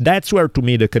that's where, to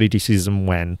me, the criticism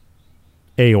went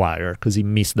haywire, because he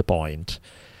missed the point.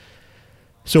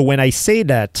 So when I say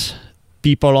that,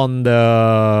 people who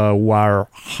are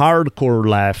hardcore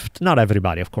left, not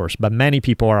everybody, of course, but many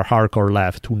people are hardcore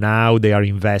left who now they are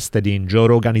invested in Joe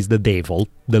Rogan is the devil,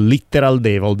 the literal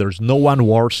devil. There's no one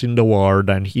worse in the world,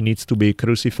 and he needs to be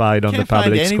crucified on the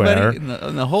public square. In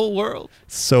the whole world.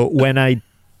 So when I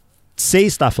say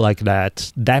stuff like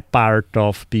that, that part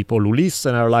of people who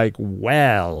listen are like,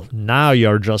 well, now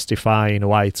you're justifying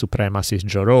white supremacist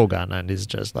Joe Rogan, and it's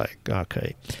just like,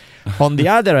 okay. On the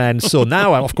other hand, so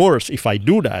now, of course, if I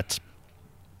do that,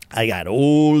 I got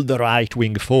all the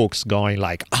right-wing folks going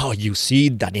like, oh, you see,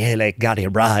 Daniele got it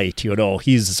right,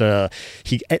 he's,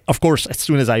 of course, as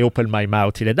soon as I open my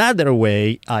mouth in another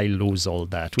way, I lose all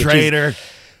that. Traitor.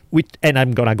 And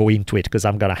I'm going to go into it because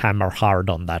I'm going to hammer hard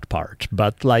on that part.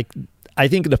 But, I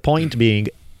think the point being,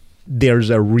 there's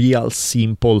a real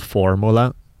simple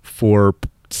formula for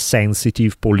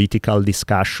sensitive political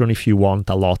discussion if you want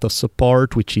a lot of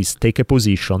support, which is take a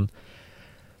position,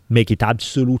 make it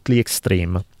absolutely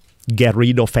extreme, get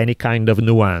rid of any kind of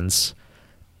nuance,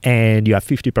 and you have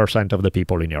 50% of the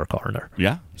people in your corner.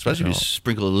 Yeah, especially if you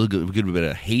sprinkle a good bit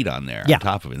of hate on there on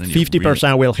top of it. Then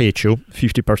 50% will hate you,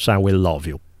 50% will love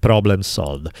you. Problem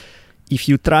solved. If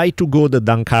you try to go the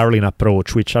Dan Carlin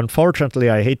approach, which unfortunately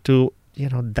I hate to,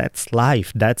 that's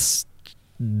life. That's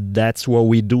what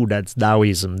we do. That's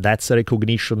Taoism. That's a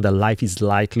recognition that life is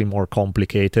slightly more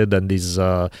complicated than this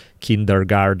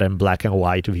kindergarten black and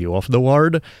white view of the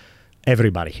world.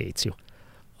 Everybody hates you.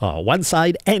 one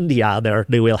side and the other,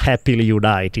 they will happily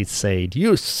unite. It said,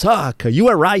 you suck. You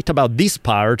are right about this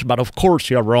part, but of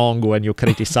course you're wrong when you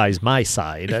criticize my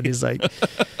side. And it's like,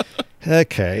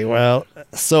 okay, well,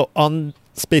 so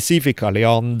specifically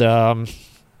on the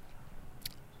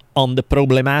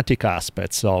problematic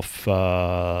aspects of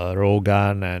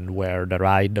Rogan and where the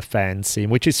right defends him,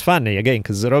 which is funny, again,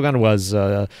 because Rogan was...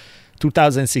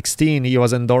 2016, he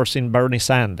was endorsing Bernie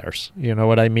Sanders. You know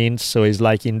what I mean? So he's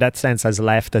like, in that sense, as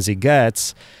left as he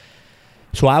gets.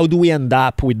 So how do we end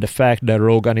up with the fact that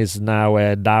Rogan is now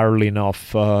a darling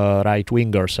of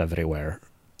right-wingers everywhere?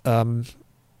 That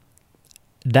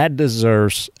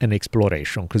deserves an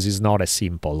exploration because it's not a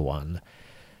simple one.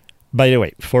 By the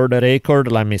way, for the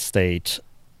record, let me state,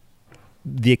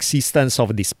 the existence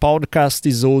of this podcast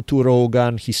is owed to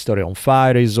Rogan. History on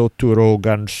Fire is owed to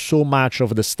Rogan. So much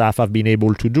of the stuff I've been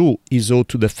able to do is owed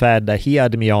to the fact that he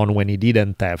had me on when he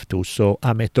didn't have to. So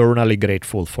I'm eternally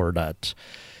grateful for that.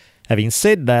 Having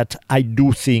said that, I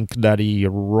do think that he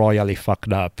royally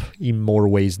fucked up in more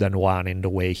ways than one in the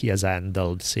way he has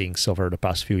handled things over the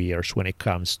past few years when it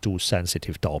comes to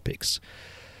sensitive topics.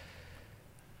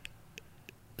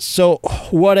 So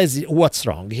what's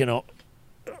wrong? You know,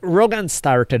 Rogan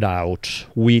started out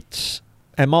with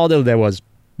a model that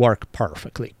worked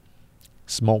perfectly.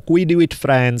 Smoke weed with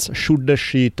friends, shoot the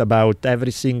shit about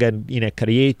everything and in a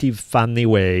creative, funny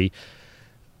way.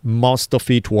 Most of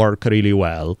it worked really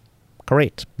well.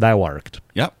 Great, that worked.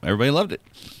 Yeah, everybody loved it.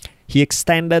 He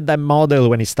extended that model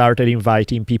when he started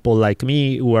inviting people like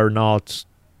me who are not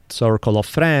circle of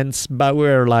friends, but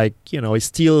were like, you know,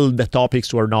 still the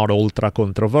topics were not ultra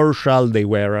controversial. They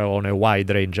were on a wide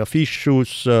range of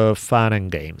issues, fun and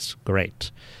games.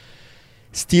 Great.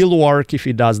 Still work if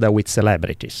he does that with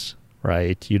celebrities,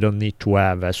 right? You don't need to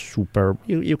have a super...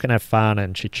 You can have fun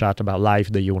and chit-chat about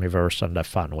life, the universe, and have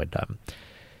fun with them.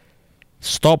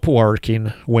 Stop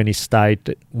working when he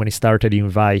started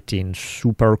inviting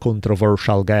super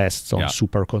controversial guests on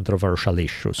super controversial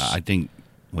issues. I think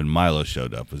when Milo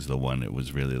showed up was the one that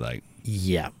was really like,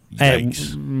 yeah.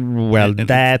 Yikes.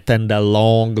 That and a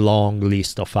long, long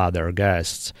list of other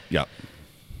guests. Yeah.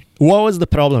 What was the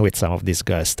problem with some of these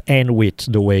guests and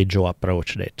with the way Joe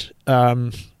approached it?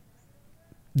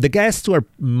 The guests were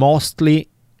mostly,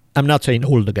 I'm not saying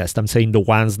all the guests, I'm saying the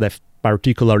ones that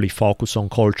particularly focus on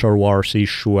culture wars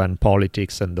issue and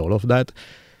politics and all of that.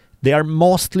 They are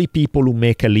mostly people who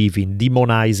make a living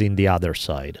demonizing the other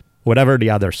side, whatever the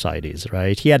other side is,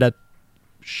 right? He had a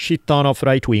shit ton of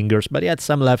right-wingers, but he had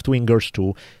some left-wingers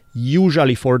too.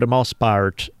 Usually, for the most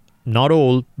part, not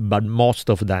all, but most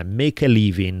of them make a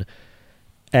living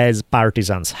as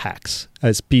partisans hacks,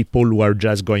 as people who are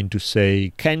just going to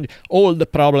say, all the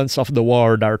problems of the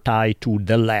world are tied to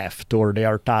the left or they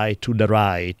are tied to the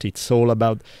right. It's all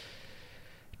about...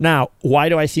 Now, why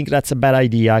do I think that's a bad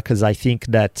idea? Because I think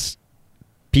that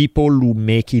people who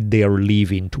make it their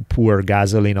living to pour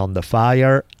gasoline on the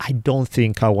fire, I don't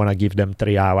think I want to give them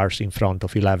 3 hours in front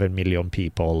of 11 million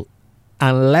people.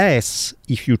 Unless,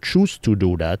 if you choose to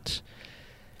do that...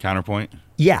 Counterpoint?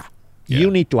 Yeah. You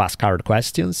need to ask hard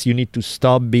questions. You need to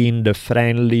stop being the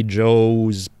friendly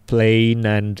Joes playing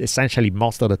and essentially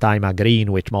most of the time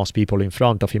agreeing with most people in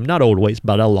front of him. Not always,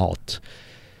 but a lot.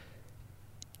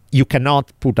 You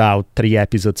cannot put out 3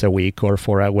 episodes a week or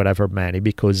for whatever many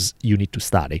because you need to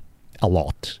study a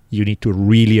lot. You need to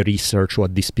really research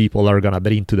what these people are going to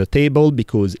bring to the table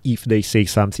because if they say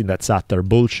something that's utter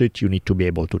bullshit, you need to be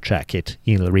able to check it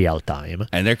in real time.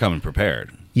 And they're coming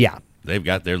prepared. Yeah. They've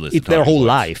got their list. It's their whole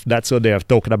life. That's what they have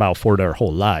talked about for their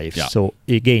whole life. Yeah. So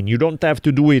again, you don't have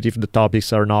to do it if the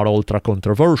topics are not ultra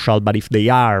controversial, but if they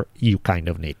are, you kind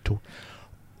of need to.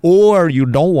 Or you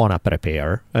don't want to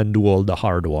prepare and do all the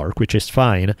hard work, which is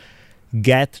fine.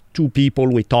 Get 2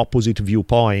 people with opposite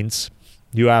viewpoints.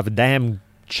 You have them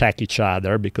check each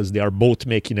other because they are both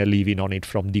making a living on it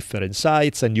from different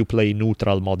sides and you play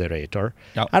neutral moderator.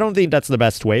 Yep. I don't think that's the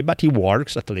best way, but it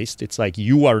works at least. It's like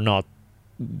you are not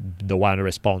the one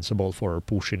responsible for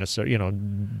pushing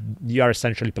you are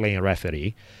essentially playing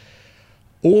referee.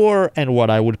 Or, and what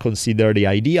I would consider the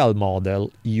ideal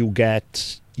model, you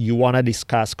want to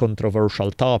discuss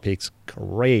controversial topics,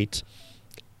 great.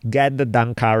 Get the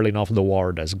Dan Carlin of the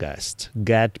world as guest.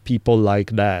 Get people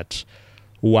like that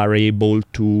who are able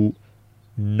to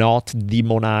not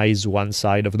demonize one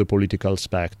side of the political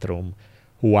spectrum,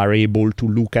 who are able to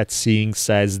look at things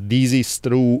as this is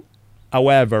true.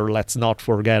 However, let's not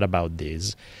forget about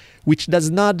this, which does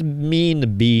not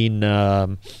mean being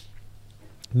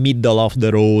middle of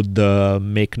the road,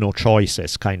 make no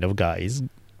choices kind of guys.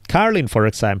 Carlin, for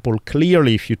example,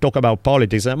 clearly, if you talk about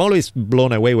politics, I'm always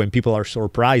blown away when people are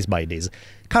surprised by this.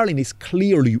 Carlin is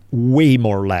clearly way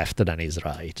more left than he's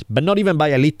right, but not even by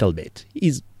a little bit.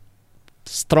 He's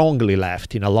strongly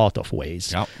left in a lot of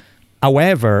ways. Yep.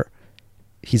 However,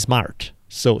 he's smart.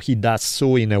 So he does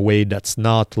so in a way that's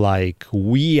not like,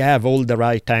 we have all the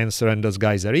right answer and those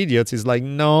guys are idiots. It's like,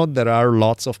 no, there are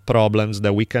lots of problems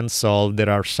that we can solve. There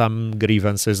are some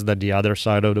grievances that the other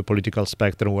side of the political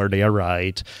spectrum where they are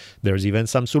right. There's even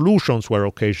some solutions where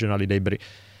occasionally they bring.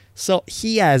 So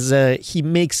he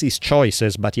makes his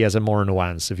choices, but he has a more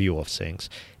nuanced view of things.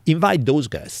 Invite those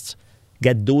guests.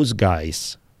 Get those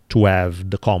guys to have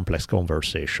the complex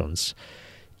conversations.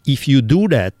 If you do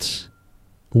that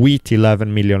with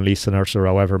 11 million listeners or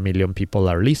however million people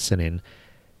are listening,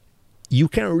 you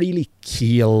can really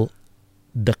kill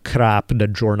the crap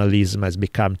that journalism has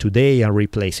become today and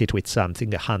replace it with something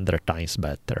 100 times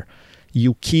better.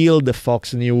 You kill the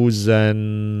Fox News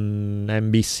and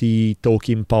NBC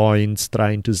talking points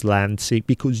trying to slant it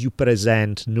because you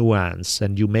present nuance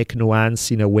and you make nuance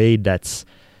in a way that's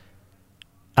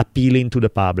appealing to the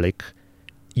public.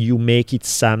 You make it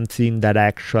something that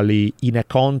actually, in a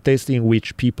context in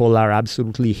which people are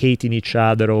absolutely hating each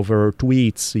other over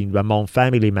tweets among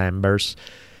family members,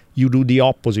 you do the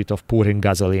opposite of pouring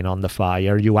gasoline on the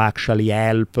fire. You actually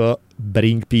help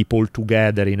bring people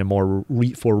together in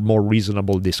a for more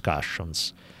reasonable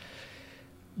discussions.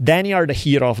 Then you're the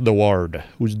hero of the world,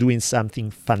 who's doing something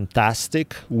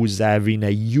fantastic, who's having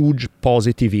a huge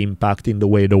positive impact in the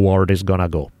way the world is gonna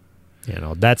go.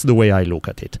 That's the way I look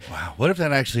at it. Wow. What if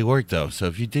that actually worked, though? So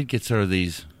if you did get sort of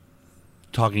these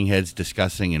talking heads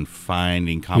discussing and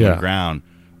finding common ground,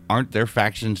 aren't their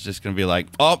factions just going to be like,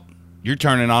 oh, you're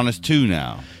turning on us too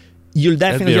now? You'll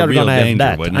definitely are going to have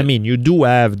that. I mean, you do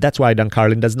have, that's why Dan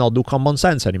Carlin does not do common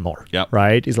sense anymore. Yep.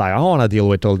 Right? It's like, I don't want to deal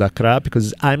with all that crap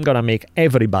because I'm going to make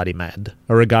everybody mad,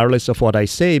 regardless of what I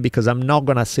say, because I'm not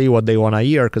going to say what they want to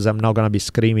hear because I'm not going to be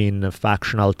screaming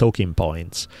factional talking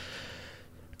points.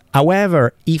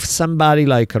 However, if somebody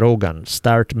like Rogan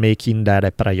start making that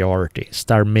a priority,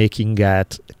 start making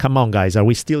that, come on guys, are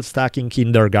we still stuck in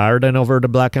kindergarten over the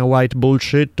black and white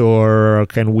bullshit, or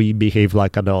can we behave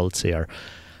like adults here?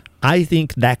 I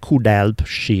think that could help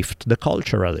shift the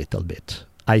culture a little bit.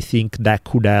 I think that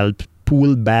could help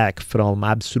pull back from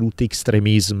absolute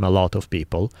extremism a lot of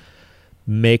people,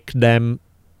 make them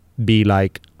be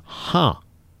like,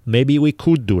 maybe we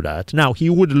could do that. Now, he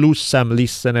would lose some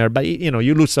listener, but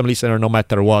you lose some listener no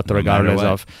matter what, regardless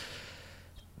of.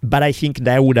 But I think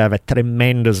that would have a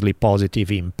tremendously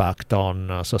positive impact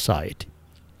on society.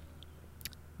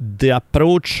 The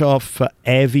approach of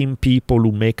having people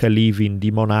who make a living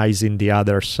demonizing the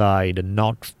other side,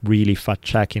 not really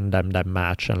fact-checking them that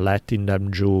much and letting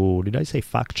them do, did I say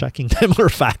fact-checking them or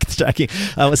fact-checking?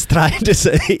 I was trying to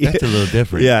say. That's a little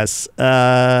different. Yes.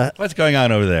 What's going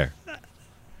on over there?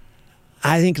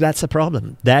 I think that's a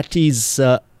problem. That is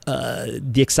the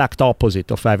exact opposite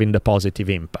of having the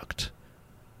positive impact.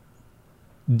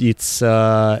 It's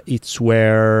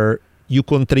where you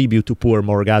contribute to pour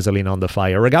more gasoline on the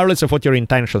fire, regardless of what your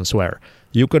intentions were.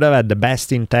 You could have had the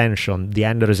best intention. The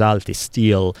end result is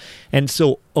still. And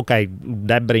so, okay,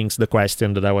 that brings the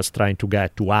question that I was trying to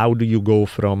get to. How do you go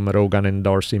from Rogan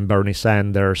endorsing Bernie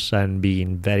Sanders and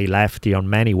being very lefty on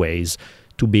many ways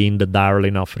to being the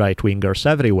darling of right-wingers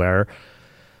everywhere?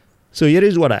 So here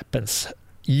is what happens.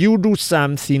 You do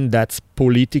something that's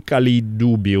politically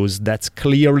dubious, that's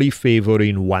clearly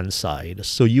favoring one side.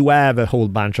 So you have a whole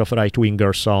bunch of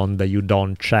right-wingers on that you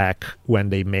don't check when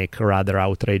they make a rather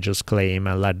outrageous claim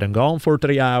and let them go on for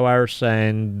 3 hours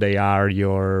and they are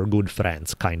your good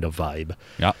friends kind of vibe.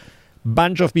 Yeah.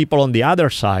 Bunch of people on the other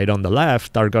side, on the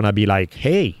left, are going to be like,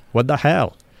 hey, what the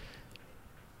hell?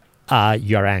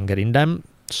 You're angering them.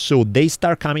 So they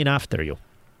start coming after you.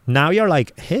 Now you're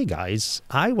like, hey guys,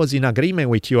 I was in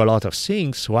agreement with you a lot of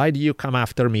things. Why do you come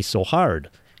after me so hard?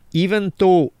 Even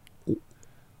though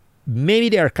maybe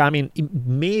they are coming,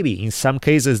 maybe in some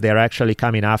cases they're actually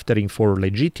coming after him for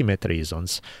legitimate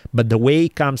reasons. But the way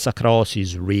it comes across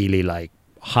is really like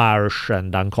harsh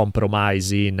and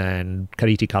uncompromising and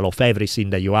critical of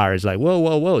everything that you are. It's like,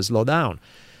 whoa, slow down.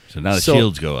 So now the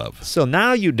shields go up. So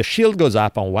now the shield goes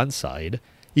up on one side.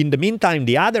 In the meantime,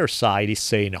 the other side is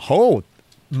saying, oh,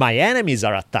 my enemies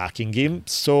are attacking him,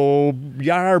 so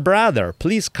you're our brother.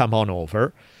 Please come on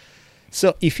over.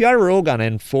 So if you are Rogan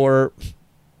and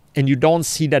you don't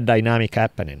see that dynamic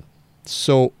happening,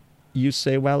 so you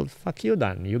say, well, fuck you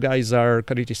then. You guys are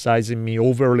criticizing me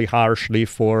overly harshly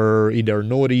for either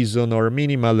no reason or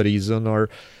minimal reason,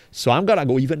 so I'm going to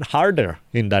go even harder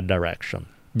in that direction.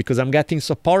 because I'm getting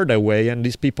support that way, and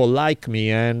these people like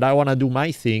me, and I want to do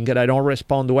my thing, and I don't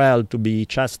respond well to be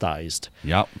chastised.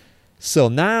 Yep. So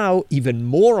now, even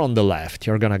more on the left,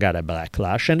 you're going to get a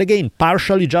backlash. And again,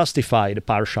 partially justified,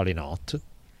 partially not,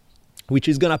 which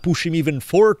is going to push him even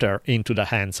further into the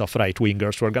hands of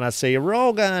right-wingers. We're going to say,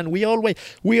 Rogan, we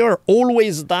are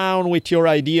always down with your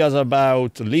ideas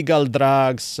about legal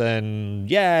drugs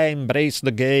and, embrace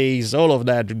the gays, all of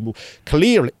that.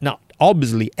 Clearly, now,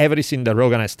 obviously, everything that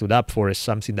Rogan has stood up for is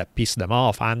something that pissed them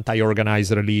off,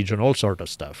 anti-organized religion, all sort of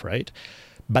stuff, right?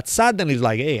 But suddenly it's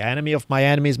like, hey, enemy of my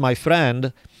enemy is my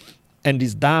friend. And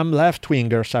these damn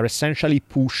left-wingers are essentially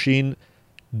pushing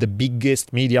the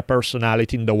biggest media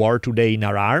personality in the world today in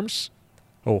our arms.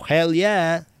 Oh, hell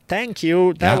yeah. Thank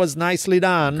you. That was nicely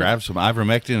done. Grab some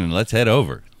ivermectin and let's head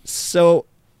over. So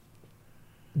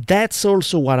that's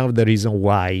also one of the reasons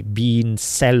why being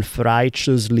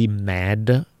self-righteously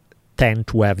mad tend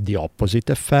to have the opposite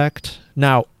effect.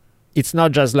 Now, it's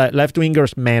not just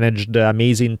left-wingers manage the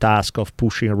amazing task of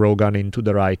pushing Rogan into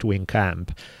the right-wing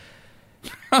camp.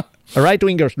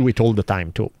 Right-wingers do it all the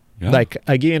time, too. Yeah. Like,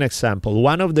 I give you an example.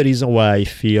 One of the reasons why I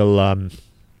feel...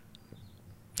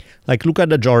 look at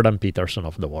the Jordan Peterson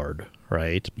of the world,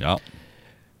 right? Yeah.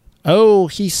 Oh,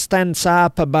 he stands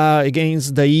up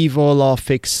against the evil of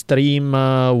extreme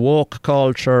woke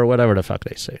culture, whatever the fuck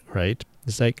they say, right?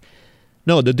 It's like...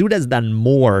 No, the dude has done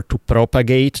more to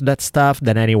propagate that stuff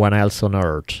than anyone else on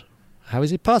earth. How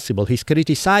is it possible? He's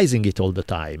criticizing it all the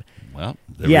time. Well,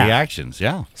 the reactions,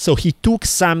 yeah. So he took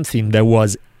something that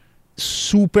was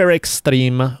super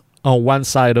extreme on one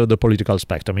side of the political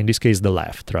spectrum, in this case the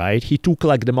left, right? He took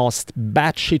like the most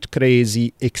batshit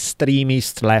crazy,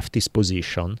 extremist leftist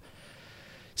position,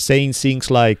 saying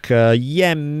things like,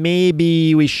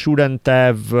 maybe we shouldn't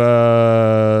have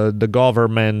the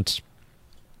government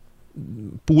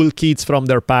pull kids from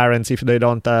their parents if they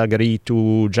don't agree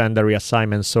to gender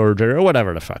reassignment surgery or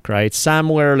whatever the fuck, right? Some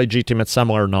were legitimate, some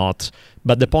were not.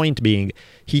 But the point being,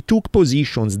 he took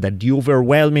positions that the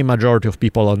overwhelming majority of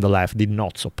people on the left did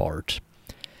not support.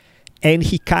 And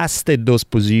he casted those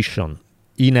positions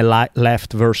in a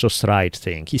left versus right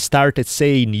thing. He started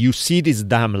saying, you see these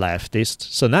damn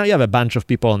leftists. So now you have a bunch of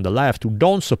people on the left who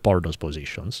don't support those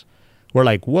positions. We're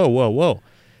like, whoa, whoa, whoa.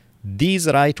 This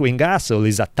right-wing asshole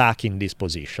is attacking these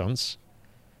positions.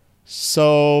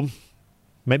 So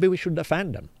maybe we should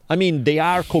defend them. I mean, they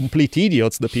are complete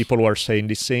idiots, the people who are saying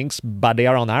these things, but they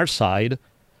are on our side.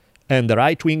 And the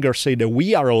right-wingers say that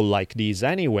we are all like this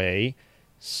anyway,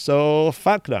 so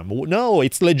fuck them. No,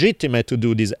 it's legitimate to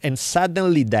do this. And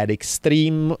suddenly that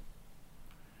extreme,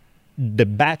 the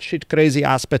batshit crazy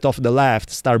aspect of the left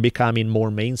start becoming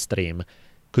more mainstream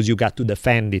because you got to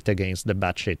defend it against the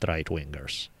batshit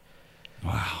right-wingers.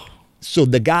 Wow. So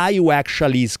the guy who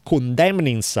actually is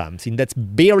condemning something that's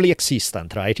barely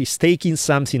existent, right? He's taking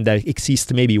something that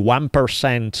exists maybe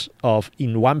 1%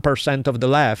 of the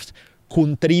left,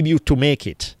 contribute to make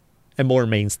it a more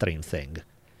mainstream thing.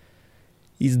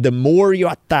 Is the more you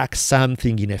attack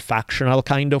something in a factional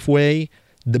kind of way,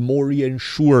 the more you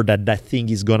ensure that that thing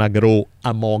is going to grow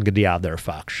among the other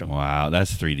faction. Wow,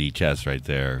 that's 3D chess right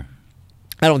there.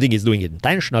 I don't think he's doing it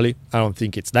intentionally. I don't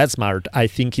think it's that smart. I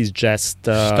think he's just...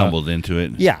 stumbled into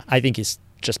it. Yeah, I think it's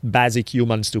just basic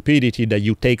human stupidity that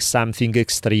you take something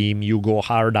extreme, you go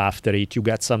hard after it, you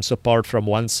get some support from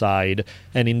one side,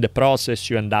 and in the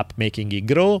process you end up making it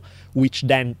grow, which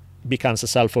then becomes a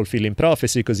self-fulfilling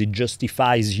prophecy because it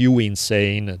justifies you in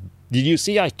saying, did you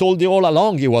see, I told you all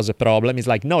along it was a problem. It's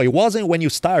like, no, it wasn't when you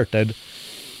started.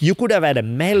 You could have had a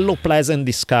mellow, pleasant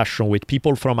discussion with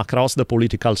people from across the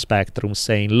political spectrum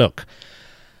saying, look,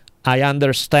 I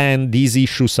understand these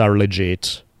issues are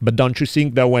legit, but don't you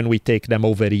think that when we take them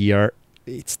over here,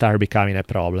 it starts becoming a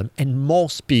problem? And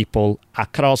most people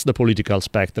across the political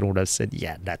spectrum would have said,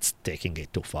 yeah, that's taking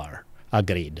it too far.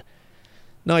 Agreed.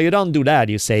 No, you don't do that.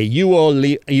 You say, you all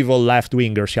evil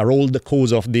left-wingers, you're all the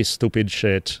cause of this stupid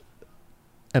shit.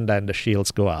 And then the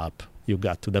shields go up. You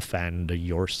got to defend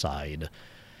your side.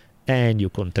 And you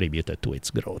contributed to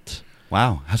its growth.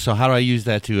 Wow. So how do I use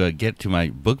that to get to my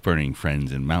book-burning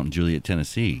friends in Mount Juliet,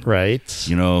 Tennessee? Right.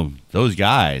 You know, those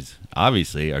guys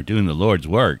obviously are doing the Lord's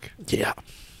work. Yeah.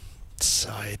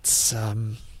 So it's...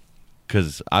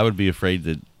 Because I would be afraid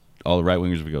that all the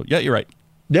right-wingers would go, yeah, you're right.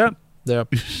 Yeah,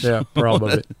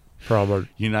 probably. Probably.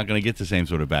 You're not going to get the same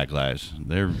sort of backlash.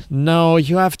 No,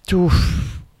 you have to...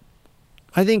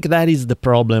 I think that is the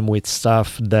problem with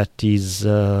stuff that is...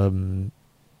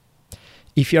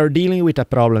 if you're dealing with a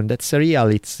problem that's real,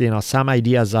 it's, you know, some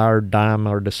ideas are dumb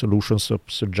or the solutions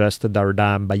suggested are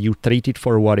dumb, but you treat it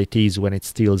for what it is when it's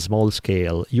still small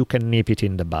scale, you can nip it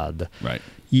in the bud. Right.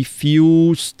 If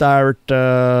you start,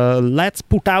 let's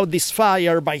put out this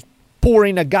fire by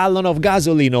pouring a gallon of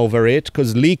gasoline over it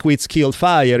because liquids kill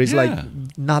fire, is like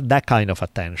not that kind of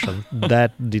attention.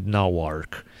 That did not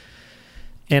work.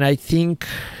 And I think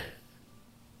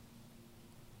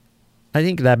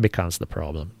that becomes the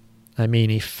problem. I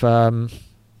mean, if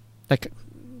like a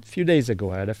few days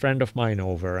ago, I had a friend of mine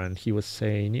over, and he was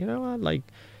saying, you know what, like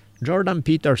Jordan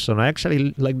Peterson, I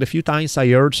actually, like the few times I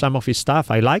heard some of his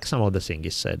stuff, I like some of the things he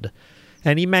said.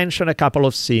 And he mentioned a couple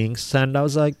of things, and I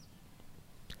was like,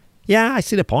 yeah, I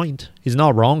see the point. He's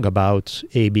not wrong about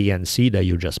A, B, and C that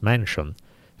you just mentioned.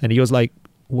 And he was like,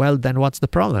 well, then what's the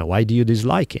problem? Why do you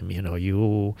dislike him? You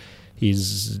know,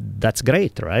 that's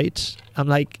great, right? I'm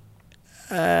like,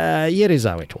 here is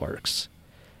how it works.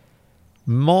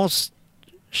 Most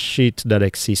shit that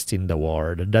exists in the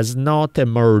world does not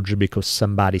emerge because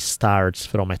somebody starts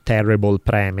from a terrible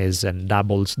premise and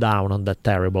doubles down on that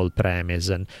terrible premise.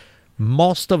 And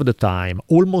most of the time,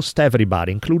 almost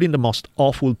everybody, including the most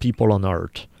awful people on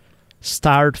earth,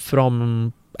 start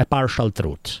from a partial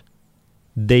truth.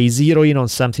 They zero in on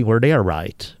something where they are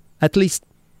right, at least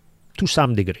to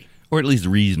some degree. Or at least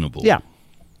reasonable. Yeah.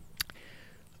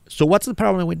 So what's the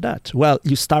problem with that? Well,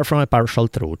 you start from a partial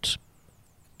truth.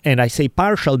 And I say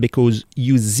partial because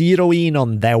you zero in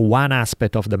on that one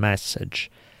aspect of the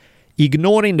message,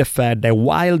 ignoring the fact that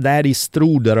while that is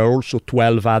true, there are also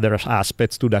 12 other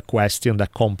aspects to the question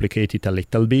that complicate it a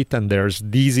little bit. And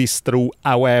this is true,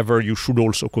 however, you should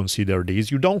also consider this.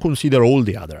 You don't consider all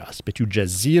the other aspects. You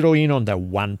just zero in on that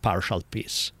one partial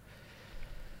piece.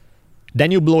 Then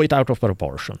you blow it out of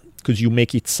proportion because you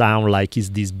make it sound like it's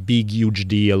this big, huge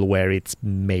deal where it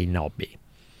may not be.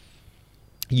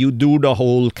 You do the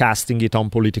whole casting it on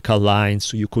political lines,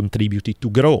 so you contribute it to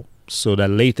grow, so that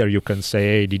later you can say,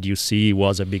 hey, did you see, it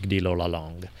was a big deal all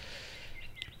along.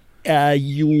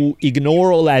 You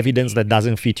ignore all evidence that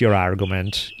doesn't fit your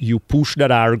argument. You push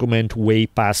that argument way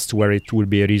past where it would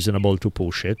be reasonable to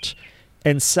push it.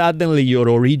 And suddenly your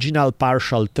original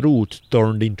partial truth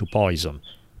turned into poison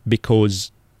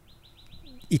because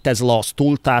it has lost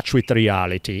all touch with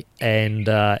reality, and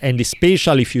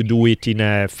especially if you do it in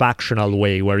a factional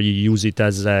way where you use it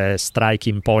as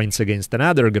striking points against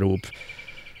another group,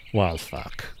 well,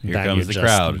 fuck. Here then comes you the just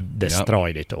crowd.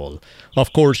 destroyed it all.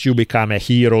 Of course, you become a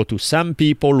hero to some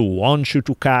people who want you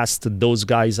to cast those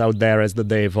guys out there as the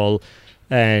devil,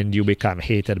 and you become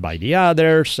hated by the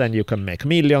others, and you can make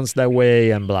millions that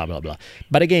way, and blah, blah, blah.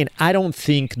 But again, I don't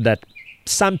think that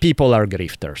some people are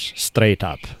grifters, straight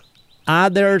up.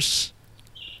 Others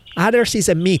is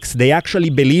a mix. They actually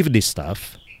believe this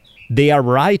stuff. They are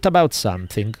right about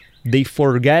something. They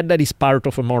forget that it's part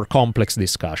of a more complex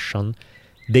discussion.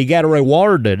 They get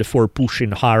rewarded for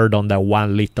pushing hard on that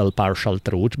one little partial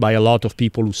truth by a lot of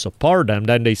people who support them.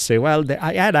 Then they say, well,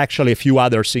 I had actually a few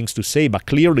other things to say, but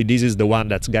clearly this is the one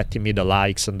that's getting me the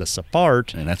likes and the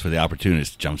support. And that's where the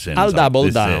opportunist jumps in. I'll double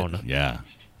down. Yeah.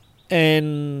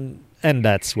 And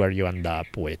that's where you end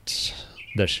up with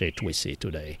the shit we see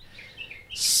today.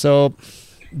 So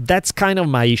that's kind of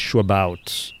my issue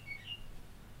about,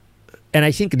 and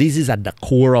I think this is at the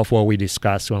core of what we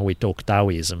discuss when we talk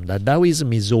Taoism, that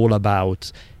Taoism is all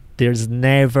about there's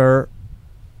never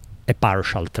a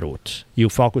partial truth. You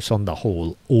focus on the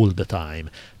whole all the time.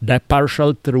 That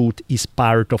partial truth is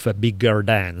part of a bigger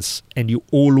dance, and you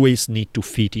always need to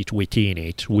fit it within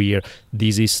it, where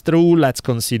this is true, let's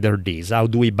consider this. How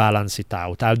do we balance it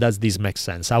out? How does this make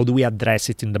sense? How do we address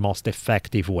it in the most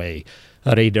effective way,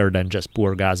 rather than just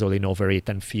pour gasoline over it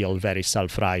and feel very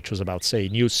self-righteous about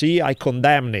saying, you see, I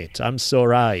condemn it, I'm so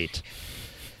right.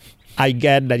 I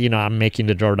get that, I'm making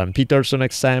the Jordan Peterson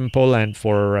example, and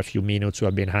for a few minutes we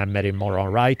have been hammering more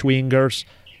on right-wingers.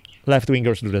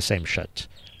 Left-wingers do the same shit.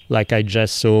 Like I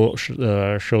just showed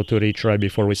to Rich right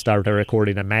before we started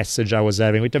recording a message I was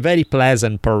having with a very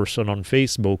pleasant person on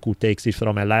Facebook who takes it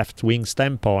from a left-wing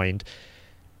standpoint.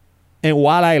 And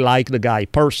while I like the guy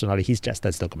personally, he's just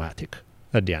as dogmatic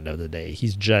at the end of the day.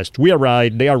 He's just, we are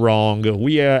right, they are wrong,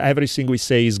 everything we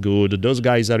say is good, those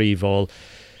guys are evil.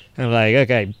 I'm like,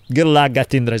 okay, good luck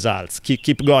getting results.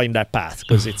 Keep going that path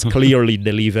because it's clearly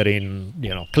delivering,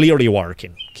 clearly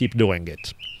working. Keep doing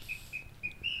it.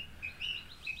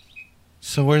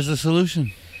 So where's the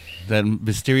solution? That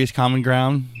mysterious common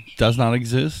ground does not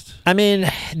exist? I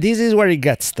mean, this is where it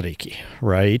gets tricky,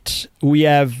 right? We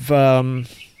have,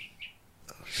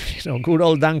 good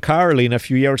old Dan Carlin a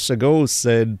few years ago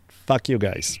said, fuck you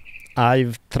guys.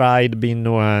 I've tried being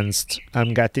nuanced.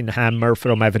 I'm getting hammered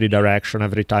from every direction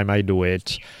every time I do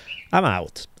it. I'm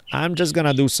out. I'm just going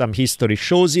to do some history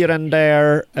shows here and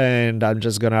there, and I'm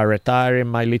just going to retire in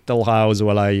my little house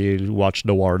while I watch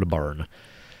the world burn.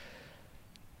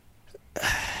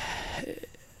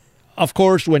 of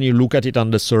course, when you look at it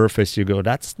on the surface, you go,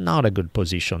 that's not a good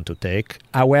position to take.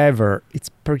 However, it's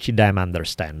pretty damn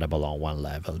understandable on one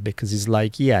level, because it's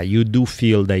like, yeah, you do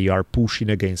feel that you are pushing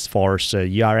against force.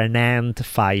 You are an ant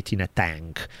fighting a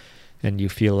tank, and you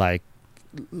feel like,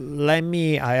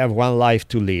 I have one life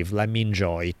to live. Let me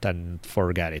enjoy it and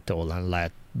forget it all and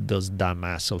let those dumb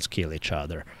assholes kill each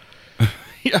other.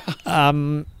 Yeah.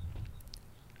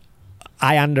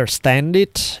 I understand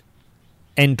it,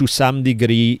 and to some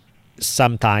degree,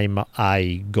 sometime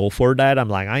I go for that. I'm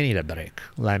like, I need a break.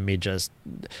 Let me just...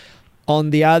 On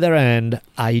the other hand,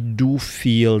 I do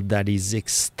feel that it's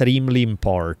extremely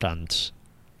important,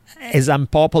 as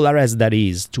unpopular as that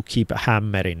is, to keep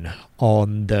hammering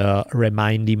on the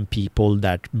reminding people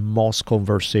that most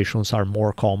conversations are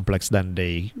more complex than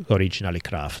they originally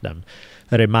craft them.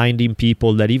 Reminding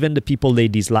people that even the people they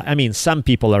dislike, I mean, some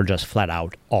people are just flat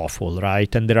out awful,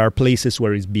 right? And there are places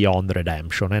where it's beyond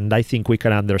redemption. And I think we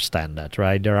can understand that,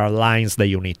 right? There are lines that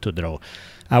you need to draw.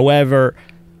 However,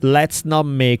 let's not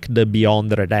make the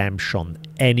beyond redemption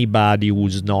anybody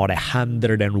who's not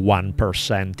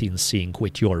 101% in sync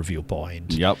with your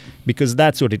viewpoint. Yep. Because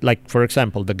that's what it, like, for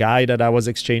example, the guy that I was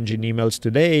exchanging emails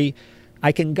today,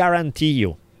 I can guarantee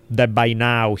you that by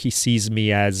now he sees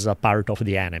me as a part of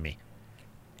the enemy.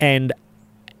 And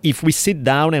if we sit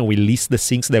down and we list the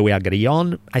things that we agree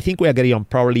on, I think we agree on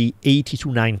probably 80 to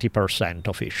 90%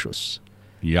 of issues.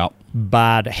 Yep.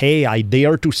 But hey, I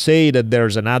dare to say that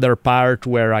there's another part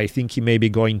where I think he may be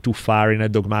going too far in a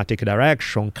dogmatic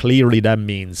direction. Clearly that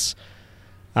means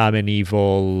I'm an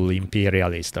evil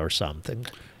imperialist or something.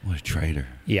 What a traitor.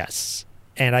 Yes.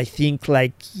 And I think,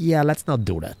 like, yeah, let's not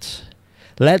do that.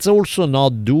 Let's also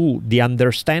not do the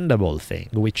understandable thing,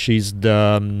 which is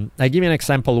the... I give you an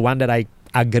example, one that I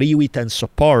agree with and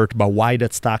support, but why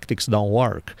that tactics don't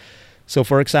work. So,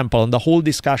 for example, on the whole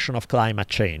discussion of climate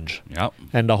change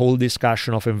and the whole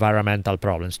discussion of environmental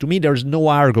problems, to me, there's no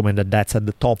argument that that's at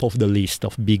the top of the list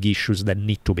of big issues that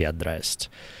need to be addressed.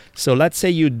 So let's say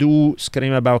you do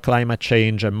scream about climate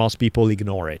change and most people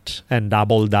ignore it and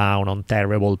double down on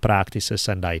terrible practices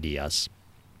and ideas.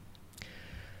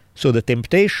 So the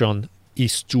temptation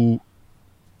is to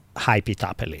hype it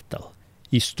up a little.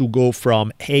 Is to go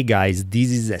from, hey guys, this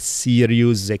is a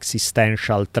serious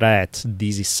existential threat,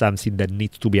 this is something that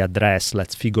needs to be addressed,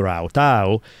 let's figure out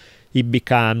how. It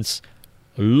becomes,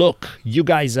 look, you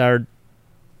guys are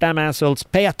damn assholes,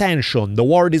 pay attention, the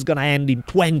world is going to end in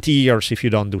 20 years if you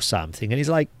don't do something. And he's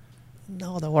like,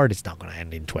 no, the world is not going to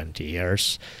end in 20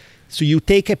 years. So you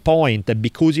take a point that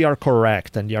because you are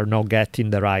correct and you're not getting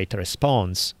the right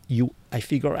response, I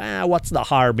figure, what's the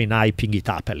harm in hyping it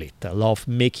up a little, of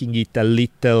making it a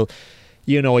little,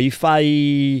 if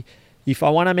I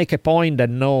want to make a point that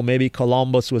no, maybe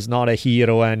Columbus was not a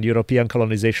hero and European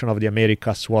colonization of the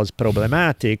Americas was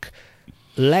problematic,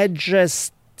 let's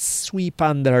just sweep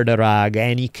under the rug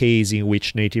any case in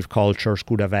which native cultures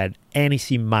could have had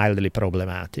anything mildly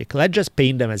problematic. Let's just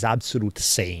paint them as absolute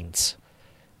saints.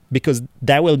 Because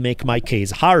that will make my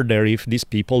case harder if these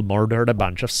people murdered a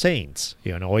bunch of saints.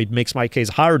 It makes my case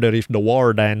harder if the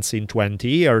war ends in 20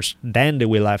 years, then they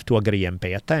will have to agree and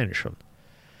pay attention.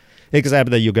 Except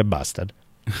that you get busted,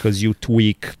 because you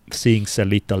tweak things a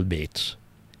little bit.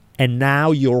 And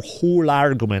now your whole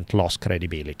argument lost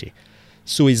credibility.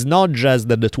 So it's not just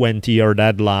that the 20-year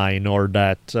deadline or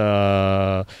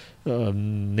that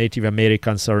Native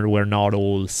Americans were not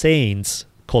all saints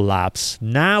collapse.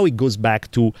 Now it goes back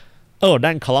to, oh,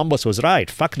 then Columbus was right.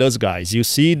 Fuck those guys. You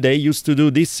see, they used to do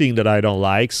this thing that I don't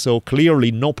like. So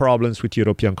clearly no problems with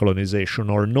European colonization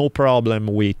or no problem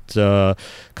with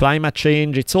climate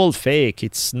change. It's all fake.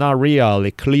 It's not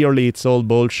real. Clearly it's all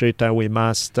bullshit and we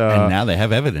must... and now they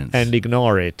have evidence. And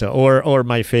ignore it. Or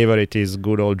my favorite is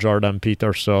good old Jordan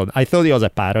Peterson. I thought it was a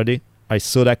parody. I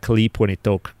saw that clip when he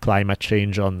talked climate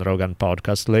change on Rogan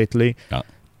podcast lately. Oh.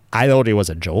 I thought it was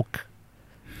a joke.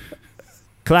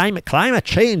 Climate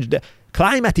change,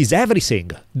 climate is everything.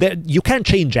 You can't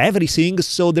change everything,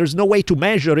 so there's no way to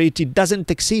measure it. It doesn't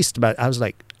exist. But I was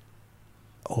like,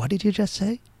 what did you just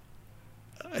say?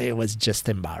 It was just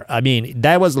embarrassing. I mean,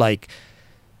 that was like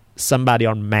somebody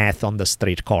on meth on the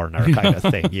street corner kind of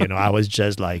thing. I was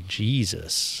just like,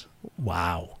 Jesus,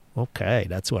 wow. Okay,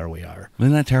 that's where we are.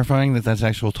 Isn't that terrifying that that's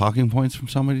actual talking points from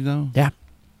somebody, though? Yeah.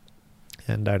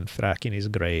 And then fracking is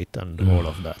great and all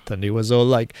of that. And it was all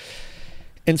like...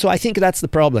 And so I think that's the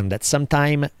problem, that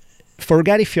sometimes,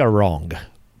 forget if you're wrong,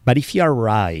 but if you're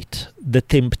right, the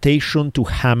temptation to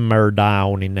hammer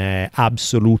down in an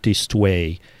absolutist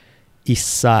way is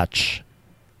such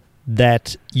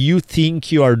that you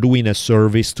think you are doing a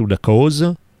service to the cause,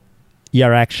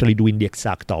 you're actually doing the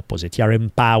exact opposite. You're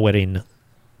empowering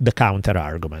the counter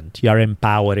argument. You're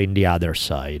empowering the other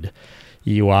side.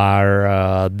 You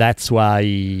are. That's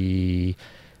why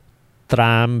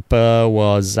Trump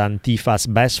was Antifa's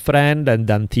best friend, and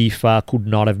Antifa could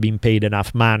not have been paid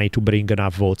enough money to bring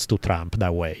enough votes to Trump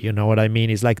that way. You know what I mean?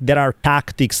 It's like there are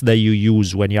tactics that you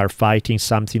use when you're fighting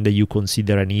something that you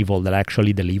consider an evil that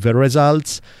actually deliver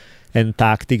results, and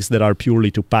tactics that are purely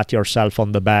to pat yourself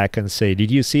on the back and say, did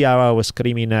you see how I was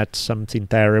screaming at something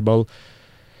terrible?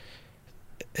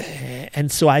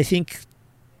 And so I think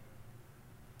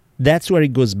that's where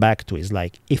it goes back to, is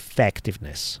like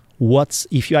effectiveness.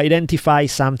 If you identify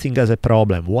something as a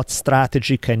problem, what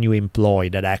strategy can you employ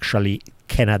that actually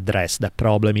can address that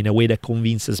problem in a way that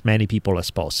convinces many people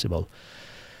as possible?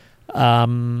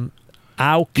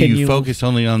 How Do can you focus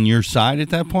only on your side at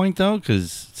that point, though?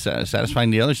 Because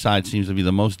satisfying the other side seems to be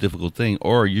the most difficult thing.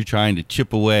 Or you're trying to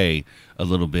chip away a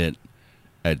little bit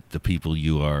at the people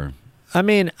you are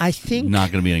I think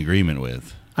not going to be in agreement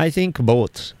with. I think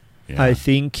both. Yeah. I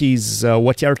think is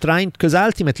what you're trying, because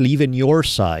ultimately even your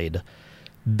side,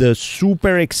 the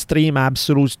super extreme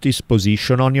absolutist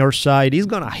position on your side is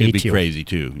going to hate It'd be you. crazy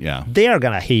too, yeah. They are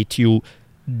going to hate you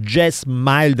just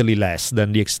mildly less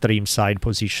than the extreme side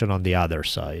position on the other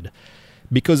side,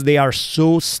 because they are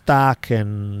so stuck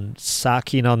and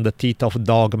sucking on the teeth of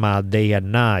dogma day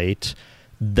and night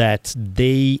that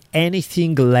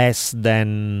anything less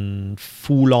than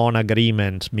full-on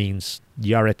agreement means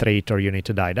you're a traitor, you need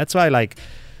to die. That's why,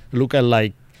 look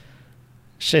at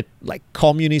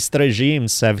communist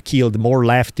regimes have killed more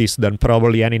leftists than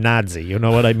probably any Nazi. You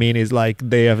know what I mean? It's like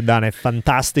they have done a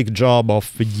fantastic job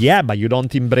of, but you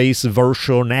don't embrace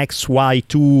version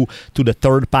XY2 to the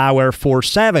third power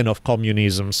 47 of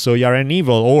communism. So you're an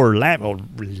evil, or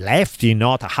lefty,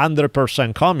 not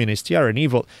 100% communist. You're an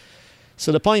evil.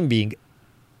 So the point being,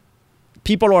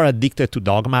 people who are addicted to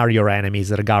dogma are your enemies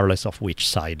regardless of which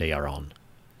side they are on.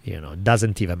 It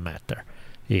doesn't even matter.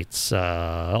 It's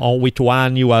with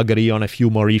one you agree on a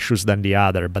few more issues than the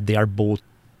other, but they are both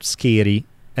scary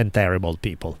and terrible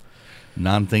people.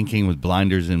 Non-thinking with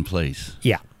blinders in place.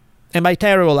 Yeah. And by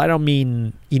terrible, I don't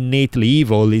mean innately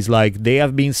evil. It's like they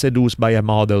have been seduced by a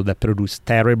model that produced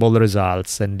terrible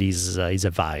results, and is a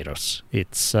virus.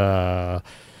 It's...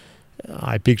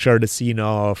 I picture the scene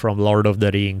from Lord of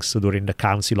the Rings during the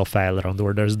Council of Elrond,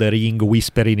 where there's the ring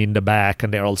whispering in the back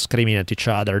and they're all screaming at each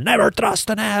other, never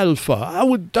trust an elf, I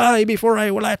would die before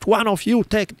I will let one of you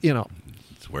take,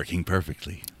 It's working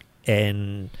perfectly.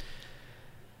 And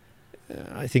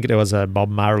I think there was a Bob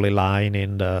Marley line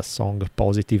in the song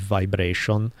Positive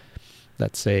Vibration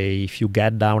that say, if you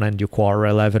get down and you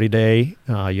quarrel every day,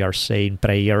 you're saying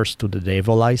prayers to the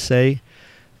devil, I say.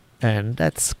 And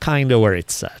that's kind of where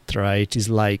it's at, right? It's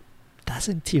like,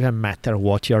 doesn't even matter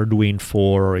what you're doing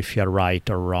for, or if you're right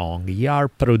or wrong. You're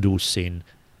producing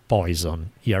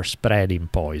poison. You're spreading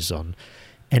poison.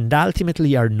 And ultimately,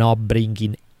 you're not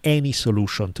bringing any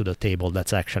solution to the table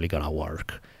that's actually going to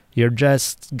work. You're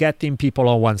just getting people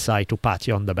on one side to pat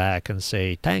you on the back and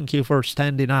say, thank you for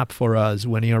standing up for us,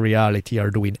 when in reality,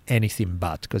 you're doing anything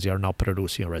but, because you're not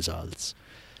producing results.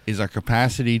 Is our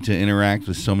capacity to interact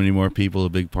with so many more people a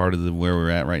big part of where we're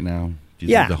at right now? Do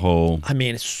you Yeah. think the whole...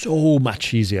 It's so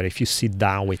much easier if you sit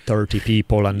down with 30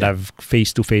 people and have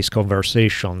face-to-face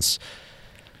conversations.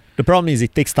 The problem is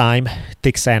it takes time, it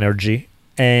takes energy,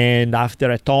 and after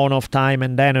a ton of time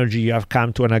and energy, you have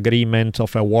come to an agreement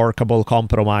of a workable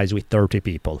compromise with 30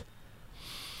 people.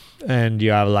 And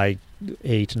you have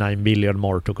 8-9 billion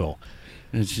more to go.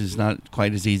 It's just not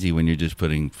quite as easy when you're just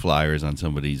putting flyers on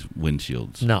somebody's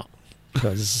windshields. No,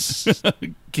 because...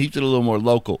 Keeps it a little more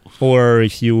local. Or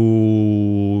if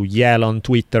you yell on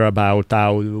Twitter about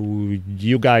how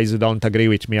you guys who don't agree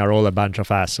with me are all a bunch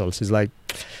of assholes. It's like,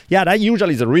 that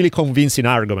usually is a really convincing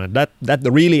argument. That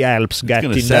really helps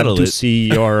getting them to see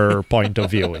your point of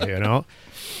view,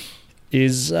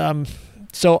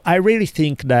 So I really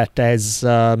think that as...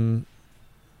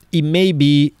 it may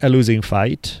be a losing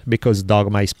fight because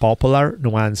dogma is popular,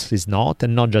 nuance is not,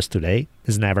 and not just today.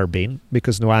 It's never been,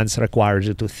 because nuance requires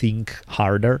you to think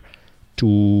harder.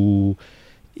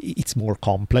 It's more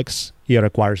complex. It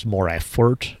requires more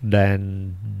effort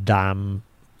than dumb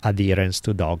adherence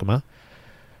to dogma.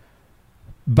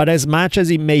 But as much as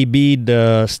it may be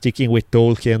the sticking with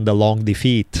Tolkien, the long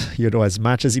defeat, as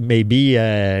much as it may be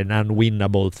an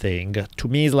unwinnable thing, to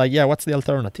me it's like, what's the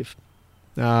alternative?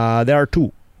 There are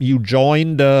two. You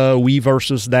join the we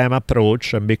versus them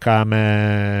approach and become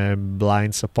a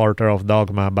blind supporter of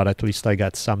dogma, but at least I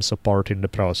got some support in the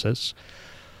process.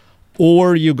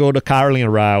 Or you go the Carlin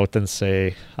route and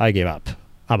say, I give up.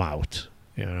 I'm out.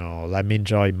 Let me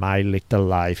enjoy my little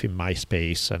life in my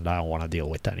space, and I don't want to deal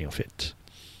with any of it.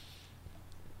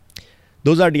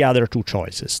 Those are the other two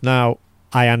choices. Now,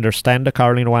 I understand the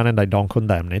Carlin one and I don't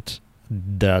condemn it.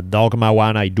 The Dogma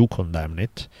one, I do condemn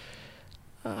it.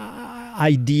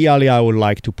 Ideally, I would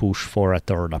like to push for a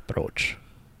third approach.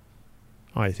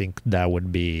 I think that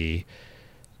would be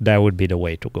the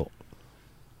way to go.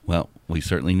 Well, we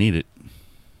certainly need it.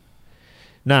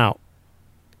 Now,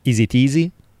 is it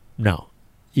easy? No.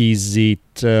 Is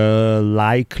it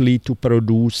likely to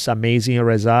produce amazing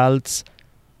results?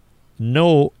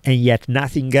 No, and yet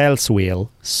nothing else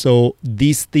will. So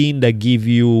this thing that gives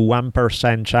you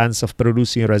 1% chance of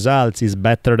producing results is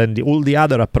better than all the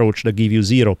other approach that give you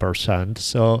 0%.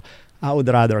 So I would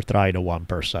rather try the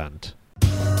 1%.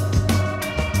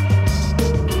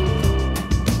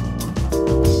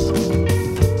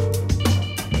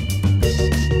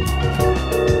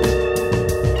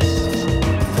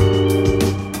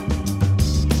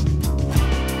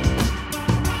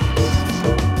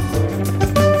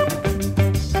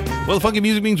 Well, the funky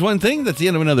music means one thing. That's the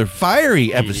end of another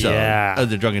fiery episode Yeah. of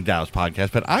the Drunken Taoist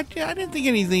podcast. But I didn't think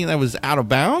anything that was out of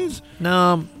bounds.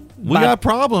 No, We got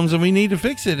problems and we need to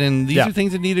fix it. And these Yeah. are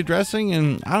things that need addressing.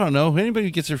 And I don't know. Anybody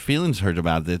who gets their feelings hurt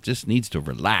about it just needs to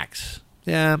relax.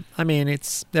 yeah, I mean,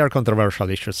 they're controversial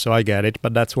issues, so I get it.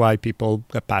 But that's why people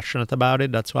get passionate about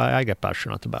it. That's why I get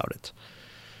passionate about it.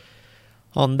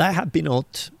 On that happy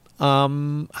note,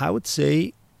 I would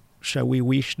say, shall we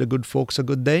wish the good folks a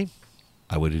good day?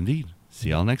 I would indeed. See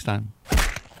y'all next time.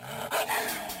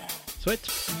 Sweet.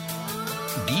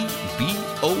 DBOLELLI.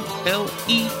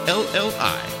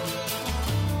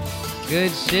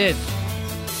 Good shit.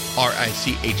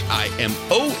 RICHIMON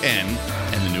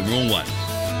and the numeral 1.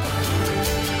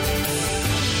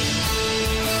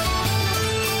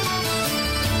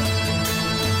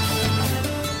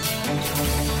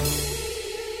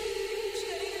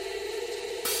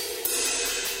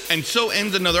 And so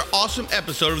ends another awesome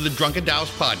episode of the Drunken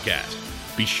Taoist podcast.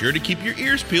 Be sure to keep your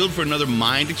ears peeled for another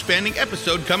mind-expanding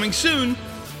episode coming soon.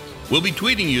 We'll be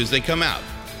tweeting you as they come out.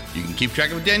 You can keep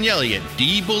track of Daniele at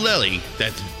DBolelli,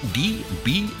 that's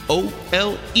DBOLELLI.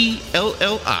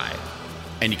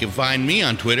 And you can find me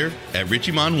on Twitter at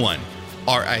Richimon1,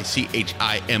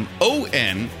 RICHIMON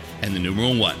and the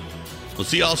numeral 1. We'll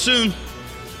see y'all soon.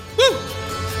 Woo!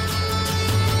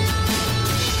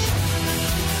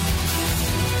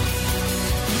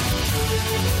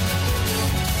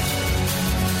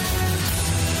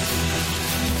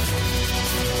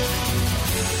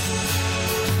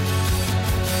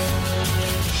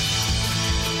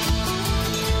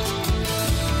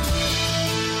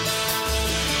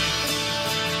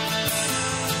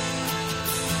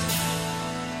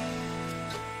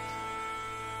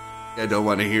 I don't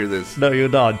want to hear this. No, you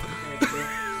don't.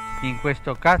 In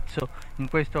questo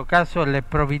caso le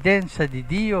provvidenza di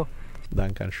Dio.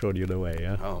 Duncan showed you the way,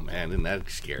 yeah? Oh man, isn't that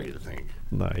scary to think?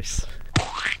 Nice.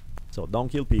 So don't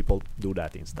kill people, do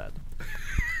that instead.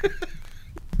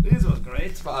 This was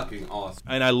great. It's fucking awesome.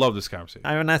 And I love this conversation.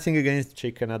 I have nothing against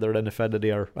chicken other than the fact that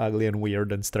they are ugly and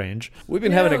weird and strange. We've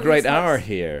been having a great hour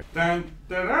here. Dun,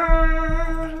 dun,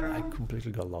 dun. I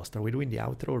completely got lost. Are we doing the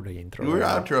outro or the intro? We're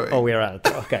outroing. Oh, we're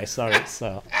outro. Okay, sorry.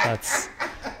 So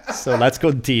let's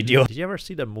continue. Did you ever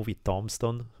see the movie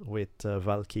Tombstone with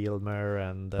Val Kilmer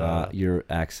and... Your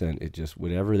accent, it just,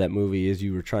 whatever that movie is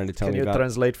you were trying to tell can me you about.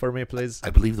 translate for me, please? I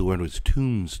believe the word was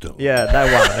tombstone. Yeah,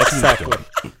 that one, exactly.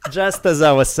 Just as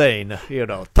I was saying,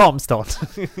 Tombstone.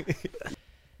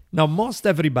 Now, most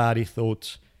everybody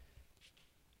thought...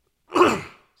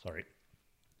 Sorry.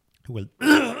 We'll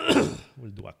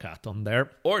do a cut on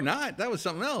there. Or not. That was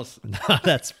something else.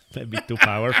 That's maybe too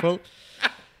powerful.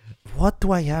 What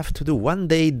do I have to do? One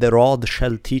day the rod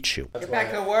shall teach you. Get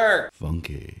back to work.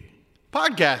 Funky.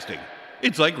 Podcasting.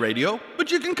 It's like radio,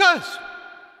 but you can cuss.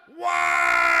 Wow!